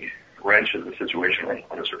big wrench in the situation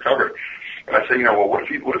on his recovery. And I said, well, what if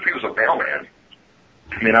he was a mailman?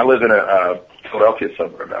 I mean, I live in a Philadelphia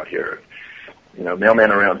suburb out here. Mailmen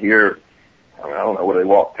around here, I don't know, what do they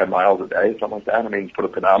walk, 10 miles a day, something like that? I mean, put a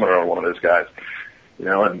pedometer on one of those guys,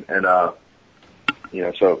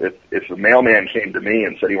 so if a mailman came to me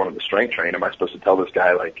and said he wanted to strength train, am I supposed to tell this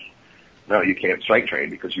guy, like, no, you can't strength train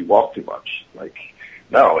because you walk too much? Like,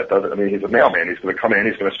 no, it doesn't. I mean, he's a mailman. He's going to come in,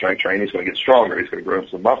 he's going to strength train, he's going to get stronger, he's going to grow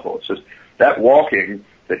some muscle. It's just that walking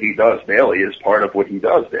that he does daily is part of what he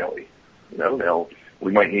does daily. Now,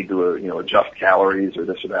 we might need to, adjust calories or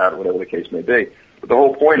this or that or whatever the case may be. But the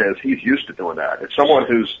whole point is he's used to doing that. If someone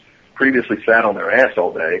who's previously sat on their ass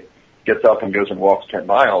all day gets up and goes and walks 10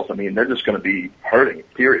 miles, I mean, they're just going to be hurting,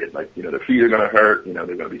 period. Like, their feet are going to hurt, they're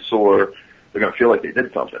going to be sore, they're going to feel like they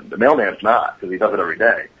did something. The mailman's not, because he does it every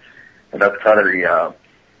day. And that's kind of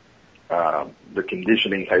the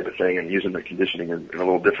conditioning type of thing, and using the conditioning in a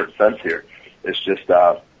little different sense here. It's just,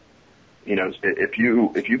 if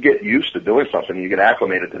you get used to doing something, you get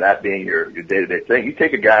acclimated to that being your day-to-day thing. You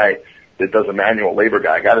take a guy that does a manual labor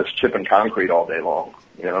guy, a guy that's chipping concrete all day long.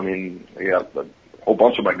 I got a whole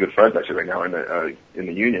bunch of my good friends actually right now in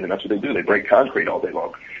the union, and that's what they do. They break concrete all day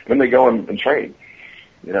long. And then they go and train,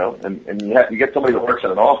 and you get somebody that works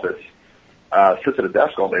in an office, sits at a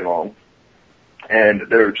desk all day long, and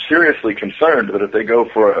they're seriously concerned that if they go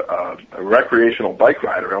for a recreational bike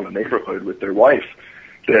ride around the neighborhood with their wife,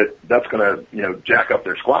 that's going to, jack up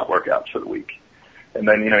their squat workouts for the week. And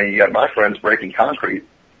then, you got my friends breaking concrete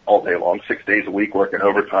all day long, 6 days a week, working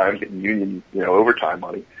overtime, getting union, overtime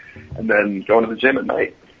money, and then going to the gym at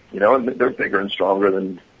night, and they're bigger and stronger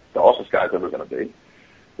than the office guy's ever going to be,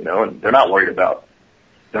 and they're not worried about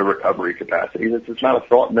their recovery capacity. It's not a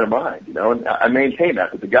thought in their mind, and I maintain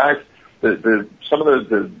that. But the guys, some of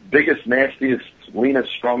the biggest, nastiest,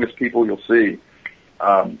 leanest, strongest people you'll see,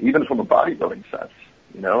 even from a bodybuilding sense,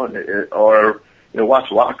 or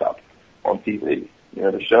watch Lock Up on TV,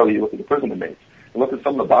 the show. You look at the prison inmates, and look at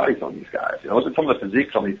some of the bodies on these guys. Look at some of the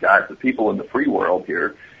physiques on these guys. The people in the free world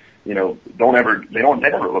here, they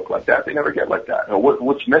never look like that. They never get like that.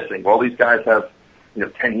 What's missing? Well, these guys have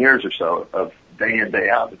 10 years or so of day in, day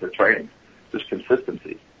out that they're training. Just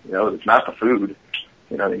consistency. It's not the food.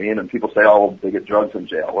 You know what I mean? And people say, oh, they get drugs in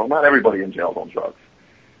jail. Well, not everybody in jail is on drugs.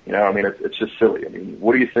 It's just silly. I mean,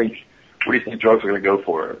 what do you think drugs are going to go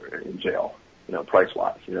for in jail?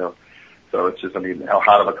 Price-wise, So it's just, how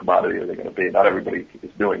hot of a commodity are they going to be? Not everybody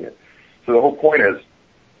is doing it. So the whole point is,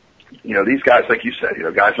 these guys, like you said,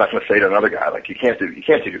 guys not going to say to another guy, like, you can't do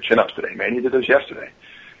your chin-ups today, man. You did those yesterday.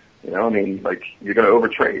 You're going to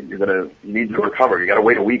overtrain. You need to recover. You got to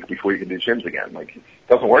wait a week before you can do gyms again. Like, it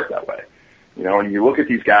doesn't work that way. And you look at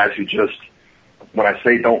these guys who just, when I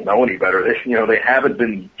say don't know any better, they haven't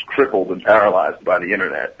been crippled and paralyzed by the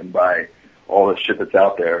internet and by all this shit that's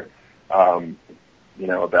out there,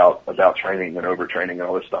 about training and overtraining and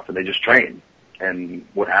all this stuff. And they just train. And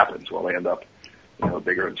what happens? Well, they end up,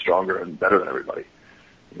 bigger and stronger and better than everybody.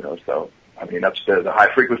 So, that's the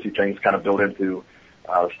high frequency things kind of built into,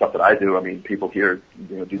 the stuff that I do. People here,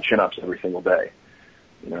 do chin-ups every single day.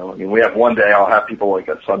 We have one day I'll have people like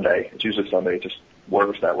a Sunday. It's usually Sunday. It just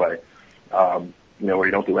works that way. Where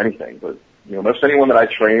you don't do anything. But, most anyone that I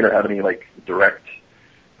train or have any like direct,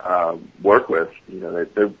 work with,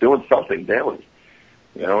 they're doing something daily.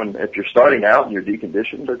 And if you're starting out and you're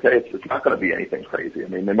deconditioned, okay, it's not going to be anything crazy.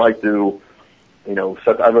 They might do, I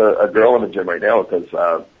have a girl in the gym right now that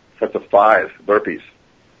does, sets of 5 burpees.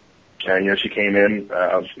 And, she came in,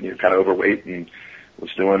 kind of overweight and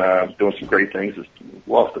was doing some great things. Just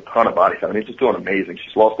lost a ton of body fat. Just doing amazing.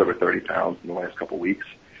 She's lost over 30 pounds in the last couple of weeks.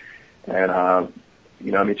 And,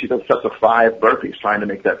 she does sets of 5 burpees, trying to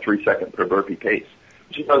make that 3 second per burpee pace.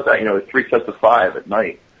 She does that, 3 sets of 5 at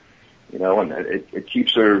night. And it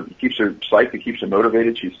keeps her psyched, it keeps her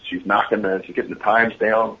motivated. She's getting the times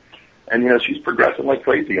down. And, she's progressing like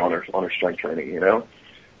crazy on her strength training,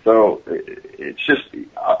 So it's just,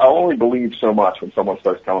 I only believe so much when someone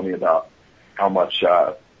starts telling me about how much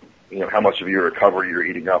of your recovery you're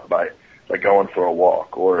eating up by going for a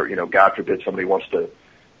walk, or, God forbid somebody wants to,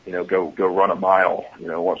 go run a mile,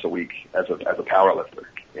 once a week as a power lifter,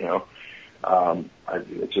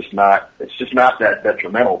 it's just not that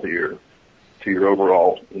detrimental to your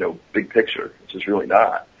overall, big picture. It's just really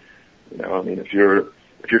not, if you're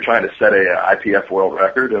trying to set a IPF world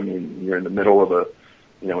record, you're in the middle of a,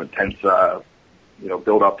 intense,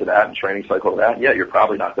 build up to that and training cycle to that. Yeah, you're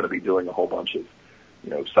probably not going to be doing a whole bunch of,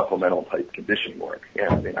 supplemental type conditioning work.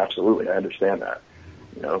 Yeah, absolutely. I understand that.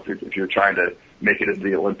 If you're trying to make it into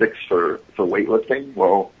the Olympics for weightlifting,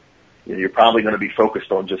 well, you're probably going to be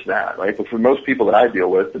focused on just that, right? But for most people that I deal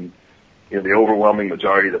with, and, the overwhelming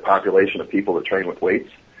majority of the population of people that train with weights,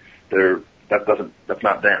 that's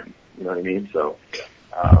not them. You know what I mean? So,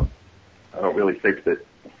 I don't really think that,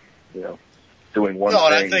 doing one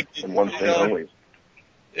thing and one thing only.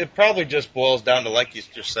 It probably just boils down to, like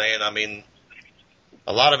you're saying, I mean,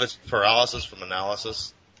 a lot of it's paralysis from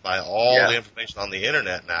analysis by all the information on the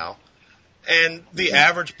internet now. And the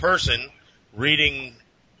average person reading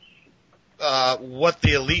what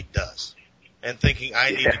the elite does and thinking,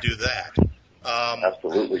 I need to do that.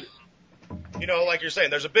 Absolutely. Like you're saying,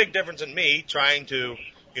 there's a big difference in me trying to,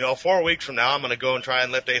 4 weeks from now, I'm going to go and try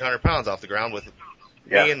and lift 800 pounds off the ground with me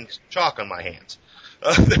and chalk on my hands.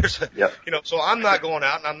 So I'm not going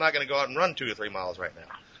out, and I'm not going to go out and run 2 to 3 miles right now.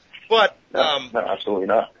 But no, absolutely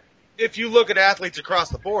not. If you look at athletes across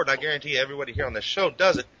the board, and I guarantee everybody here on this show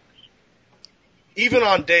does it, even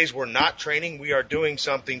on days we're not training, we are doing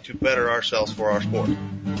something to better ourselves for our sport.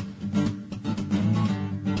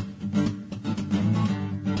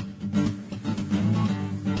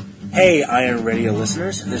 Hey, Iron Radio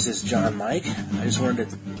listeners, this is John Mike. I just wanted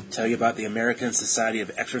to tell you about the American Society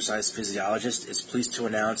of Exercise Physiologists is pleased to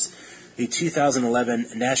announce the 2011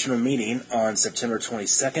 national meeting on September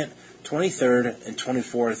 22nd, 23rd, and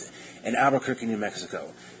 24th in Albuquerque, New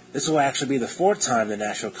Mexico. This will actually be the 4th time the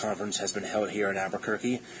national conference has been held here in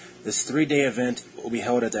Albuquerque. This 3-day event will be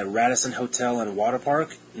held at the Radisson Hotel and Water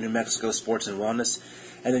Park, New Mexico Sports and Wellness,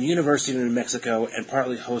 and the University of New Mexico, and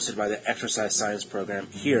partly hosted by the Exercise Science Program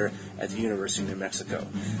here at the University of New Mexico.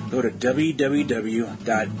 Go to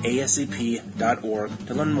www.ascp.org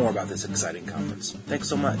to learn more about this exciting conference. Thanks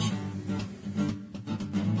so much.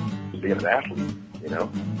 Being an athlete,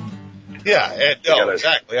 Yeah,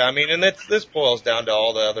 exactly. I mean, and this boils down to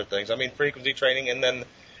all the other things. I mean, frequency training, and then,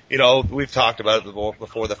 we've talked about it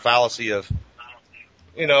before, the fallacy of,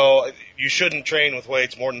 you shouldn't train with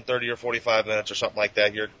weights more than 30 or 45 minutes or something like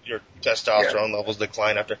that. Your testosterone levels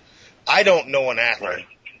decline after. I don't know an athlete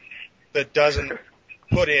that doesn't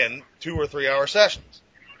put in 2 or 3 hour sessions.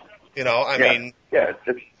 I mean. Yeah,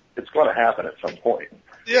 it's going to happen at some point.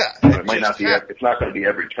 Yeah. It might not be, it's not going to be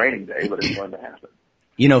every training day, but it's going to happen.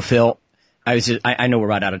 Phil, I know we're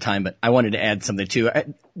right out of time, but I wanted to add something too.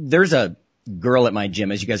 There's a girl at my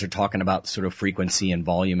gym, as you guys are talking about sort of frequency and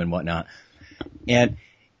volume and whatnot, and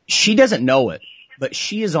she doesn't know it, but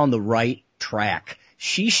she is on the right track.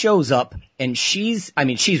 She shows up and she's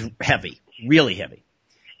heavy, really heavy.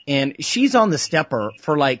 And she's on the stepper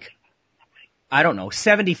for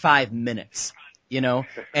 75 minutes,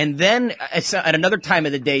 and then at another time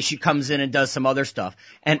of the day, she comes in and does some other stuff.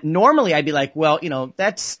 And normally I'd be like, well,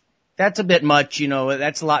 that's a bit much,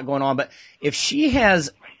 that's a lot going on. But if she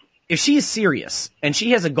is serious and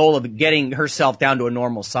she has a goal of getting herself down to a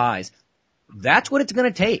normal size, that's what it's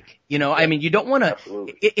going to take. I mean, you don't want to,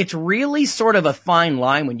 it's really sort of a fine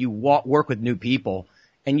line when you work with new people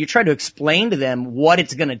and you try to explain to them what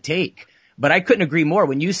it's going to take. But I couldn't agree more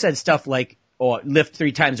when you said stuff like, lift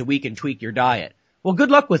 3 times a week and tweak your diet. Well,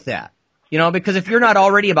 good luck with that. Because if you're not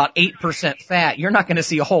already about 8% fat, you're not going to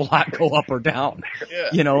see a whole lot go up or down. Yeah,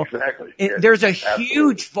 exactly. There's a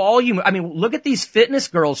huge volume. I mean, look at these fitness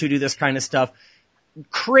girls who do this kind of stuff.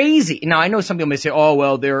 Crazy. Now, I know some people may say, oh,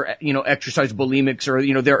 well, they're, exercise bulimics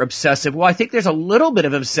or, they're obsessive. Well, I think there's a little bit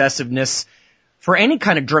of obsessiveness for any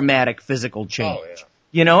kind of dramatic physical change. Oh,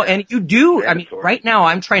 yeah. And you do, right now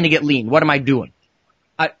I'm trying to get lean. What am I doing?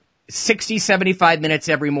 60, 75 minutes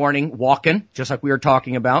every morning walking, just like we were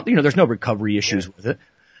talking about. There's no recovery issues with it.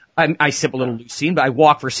 I sip a little leucine, but I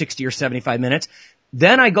walk for 60 or 75 minutes.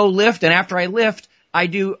 Then I go lift, and after I lift, I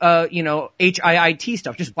do, HIIT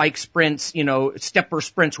stuff, just bike sprints, stepper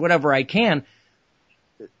sprints, whatever I can.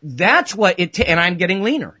 That's what and I'm getting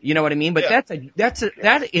leaner. You know what I mean? But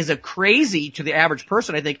that is a crazy, to the average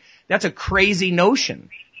person, I think, that's a crazy notion.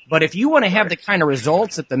 But if you want to have the kind of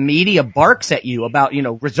results that the media barks at you about,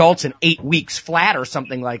 results in 8 weeks flat or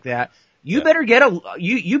something like that, you better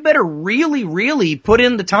you better really, really put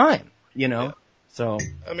in the time, So.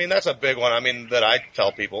 I mean, that's a big one. I mean, that I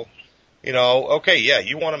tell people, you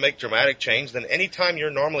want to make dramatic change, then anytime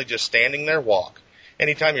you're normally just standing there, walk.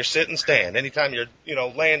 Anytime you're sitting, stand. Anytime you're,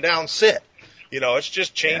 laying down, sit. It's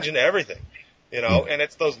just changing everything, and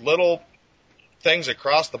it's those little things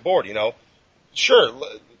across the board, Sure,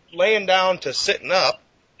 laying down to sitting up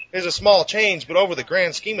is a small change, but over the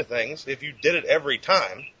grand scheme of things, if you did it every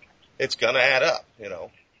time, it's going to add up,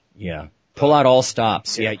 Yeah. Pull out all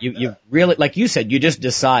stops. Yeah. You really, like you said, you just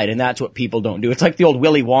decide, and that's what people don't do. It's like the old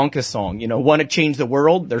Willy Wonka song, want to change the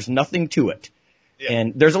world? There's nothing to it. Yeah.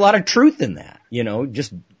 And there's a lot of truth in that,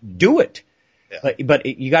 just do it. Yeah. But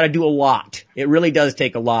you got to do a lot. It really does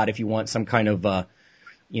take a lot if you want some kind of,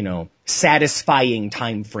 satisfying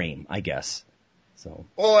time frame, I guess. So.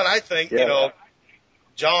 Well, and I think,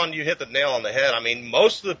 John, you hit the nail on the head. I mean,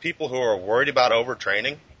 most of the people who are worried about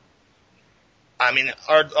overtraining,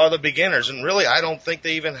 are the beginners, and really, I don't think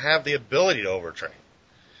they even have the ability to overtrain.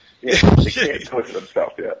 Yeah, they can't do it to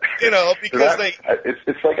themselves yet. Because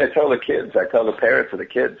it's like I tell the parents of the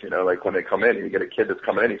kids, like when they come in, you get a kid that's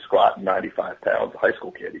coming in, he's squatting 95 pounds, a high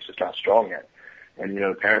school kid, he's just not strong yet. And,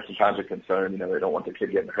 the parents sometimes are concerned, they don't want their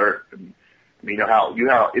kid getting hurt. And, you know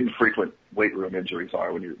how infrequent weight room injuries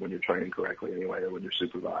are when you're training correctly anyway, or when you're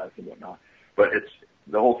supervised and whatnot. But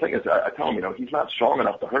the whole thing is, I tell him, he's not strong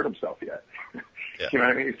enough to hurt himself yet. Yeah. You know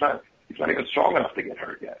what I mean? He's not even strong enough to get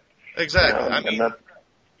hurt yet. Exactly.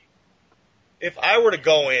 If I were to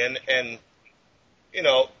go in and,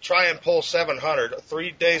 try and pull 700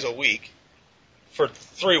 3 days a week for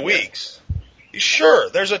 3 weeks,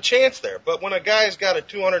 sure, there's a chance there. But when a guy's got a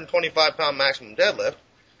 225-pound maximum deadlift,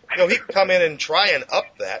 he can come in and try and up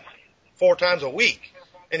that 4 times a week,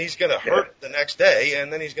 and he's going to hurt the next day,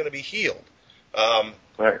 and then he's going to be healed.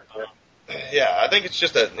 Right. Yeah, I think it's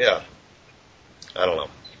just I don't know.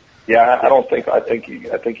 Yeah, I think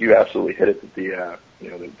you absolutely hit it. That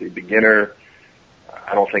the beginner,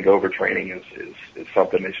 I don't think overtraining is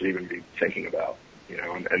something they should even be thinking about.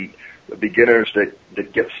 And the beginners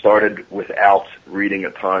that get started without reading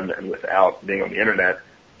a ton and without being on the internet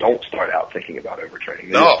don't start out thinking about overtraining.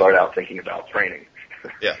 They just start out thinking about training.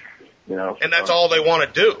 Yeah. And that's all they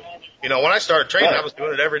want to do. When I started training, I was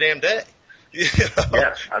doing it every damn day.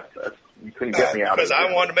 Yeah, you couldn't get me out of it. Because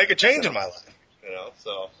I wanted to make a change in my life.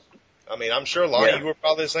 So, I'm sure, Lonnie, you were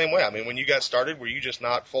probably the same way. When you got started, were you just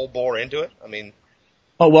not full bore into it?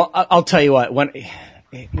 Oh, well, I'll tell you what,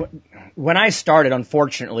 when I started,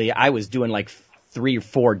 unfortunately, I was doing like 3 or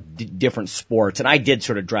 4 different sports, and I did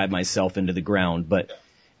sort of drive myself into the ground, but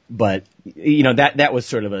that was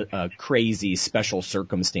sort of a crazy special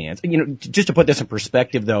circumstance. Just to put this in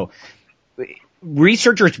perspective, though,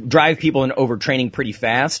 researchers drive people into overtraining pretty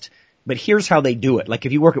fast. But here's how they do it. Like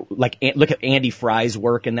if you look at Andy Fry's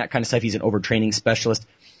work and that kind of stuff, he's an overtraining specialist.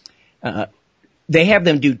 They have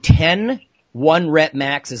them do 10 1-rep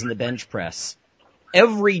maxes in the bench press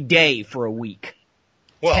every day for a week.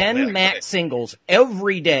 10 max singles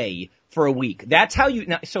every day for a week. That's how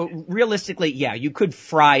so realistically, you could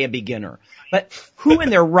fry a beginner. But who in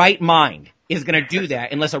their right mind is going to do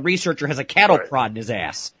that unless a researcher has a cattle prod in his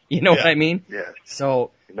ass? You know what I mean? Yeah. So.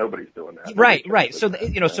 Nobody's doing that. Right. So,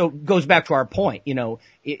 so it goes back to our point,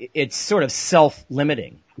 it's sort of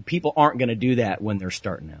self-limiting. People aren't going to do that when they're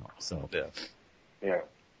starting out. So. Yeah.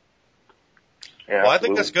 Well, I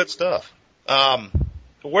think that's good stuff.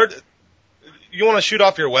 Where you want to shoot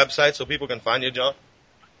off your website so people can find you, John?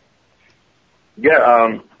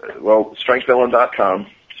 Yeah. Strengthvillain.com.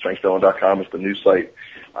 Strengthvillain.com is the new site.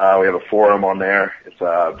 We have a forum on there. It's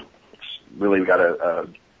really, we got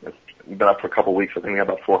we've been up for a couple of weeks. I think we have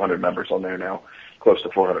about 400 members on there now, close to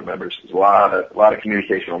 400 members. There's a lot of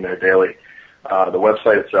communication on there daily. The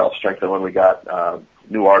website itself, Strength Villain, we got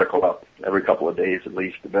new article up every couple of days at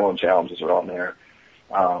least. The Villain challenges are on there.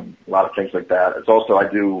 A lot of things like that. It's also, I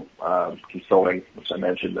do consulting, which I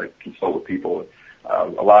mentioned. I consult with people. A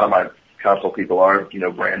lot of my consult people are,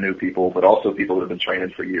 brand new people, but also people that have been training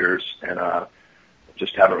for years and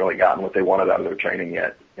just haven't really gotten what they wanted out of their training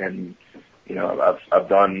yet. And I've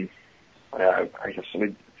done. I guess I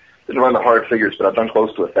didn't run the hard figures, but I've done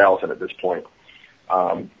close to 1,000 at this point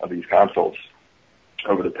of these consults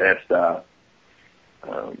over the past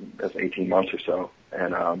 18 months or so,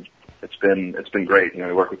 and it's been great.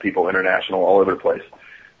 I work with people international all over the place,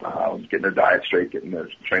 getting their diet straight, getting their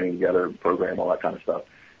training together, program, all that kind of stuff.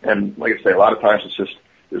 And like I say, a lot of times it's just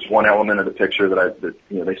there's one element of the picture that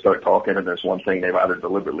they start talking, and there's one thing they've either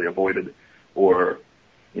deliberately avoided or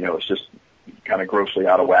it's just kind of grossly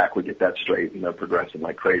out of whack. We get that straight, progressing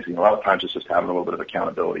like crazy. And a lot of times it's just having a little bit of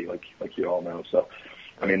accountability, like you all know. So,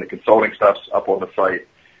 the consulting stuff's up on the site.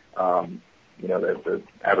 The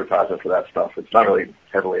advertisement for that stuff, it's not really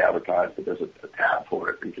heavily advertised, but there's a tab for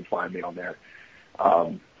it. You can find me on there.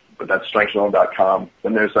 But that's strengthzone.com.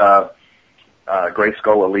 Then there's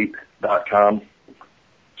GreatSkullElite.com.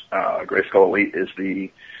 Great Skull Elite is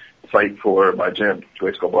the site for my gym,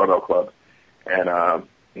 Great Skull Barbell Club. And,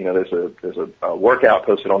 there's a workout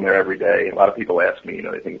posted on there every day. A lot of people ask me,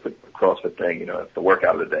 they think it's a CrossFit thing, it's the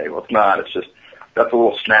workout of the day. Well, it's not. It's just, that's a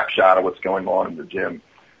little snapshot of what's going on in the gym.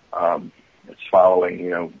 It's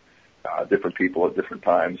following, different people at different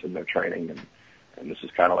times in their training. And this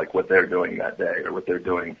is kind of like what they're doing that day or what they're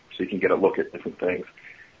doing. So you can get a look at different things.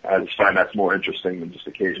 I just find that's more interesting than just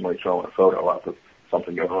occasionally throwing a photo up of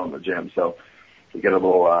something going on in the gym. So you get a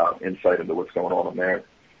little insight into what's going on in there.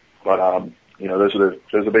 But those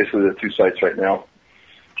are basically the two sites right now.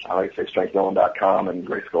 Like I say, strengthdylan.com and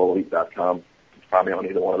greatskullelite.com. Probably on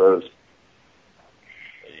either one of those.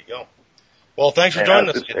 There you go. Well, thanks for joining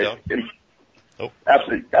us again, Dylan.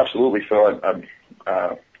 Absolutely, Phil. I've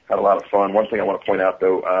had a lot of fun. One thing I want to point out,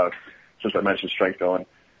 though, since I mentioned Strength Dylan,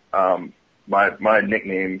 my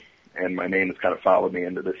nickname and my name has kind of followed me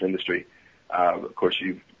into this industry. Of course,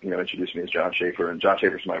 you introduced me as John Schaefer, and John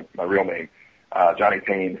Schaefer's my real name. Johnny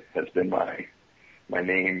Payne has been my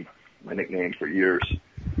name, my nickname for years,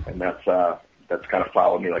 and that's kind of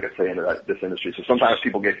followed me, like I say, into this industry. So sometimes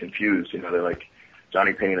people get confused. They're like,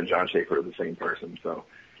 Johnny Payne and John Schaefer are the same person. So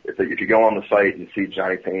if you go on the site and you see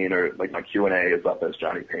Johnny Payne, or like my Q&A is up as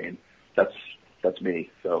Johnny Payne, that's me.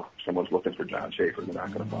 So if someone's looking for John Schaefer, they're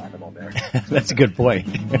not going to find him on there. That's a good point.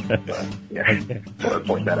 Yeah, I want to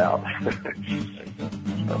point that out.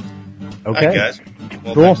 Okay. Okay. All right, guys.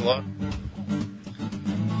 Well, Cool. thanks a lot.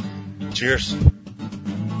 Cheers.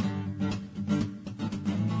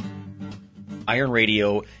 Iron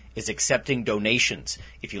Radio is accepting donations.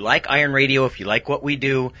 If you like Iron Radio, if you like what we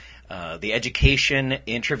do, the education,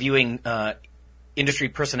 interviewing industry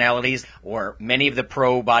personalities, or many of the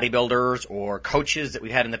pro bodybuilders or coaches that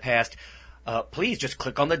we've had in the past, please just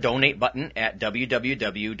click on the donate button at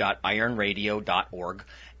www.ironradio.org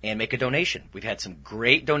and make a donation. We've had some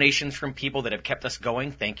great donations from people that have kept us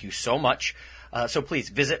going. Thank you so much. So please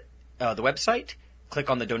visit the website, click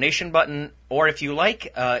on the donation button, or if you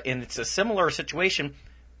like, and it's a similar situation,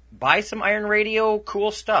 buy some Iron Radio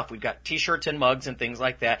cool stuff. We've got T-shirts and mugs and things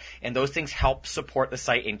like that, and those things help support the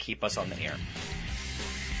site and keep us on the air.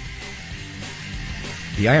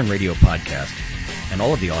 The Iron Radio podcast and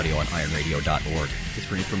all of the audio on ironradio.org is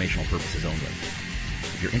for informational purposes only.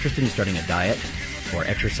 If you're interested in starting a diet or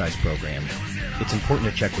exercise program, it's important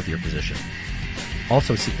to check with your physician.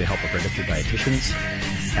 Also seek the help of registered dietitians,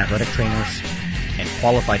 athletic trainers, and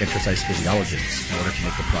qualified exercise physiologists in order to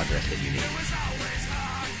make the progress that you need.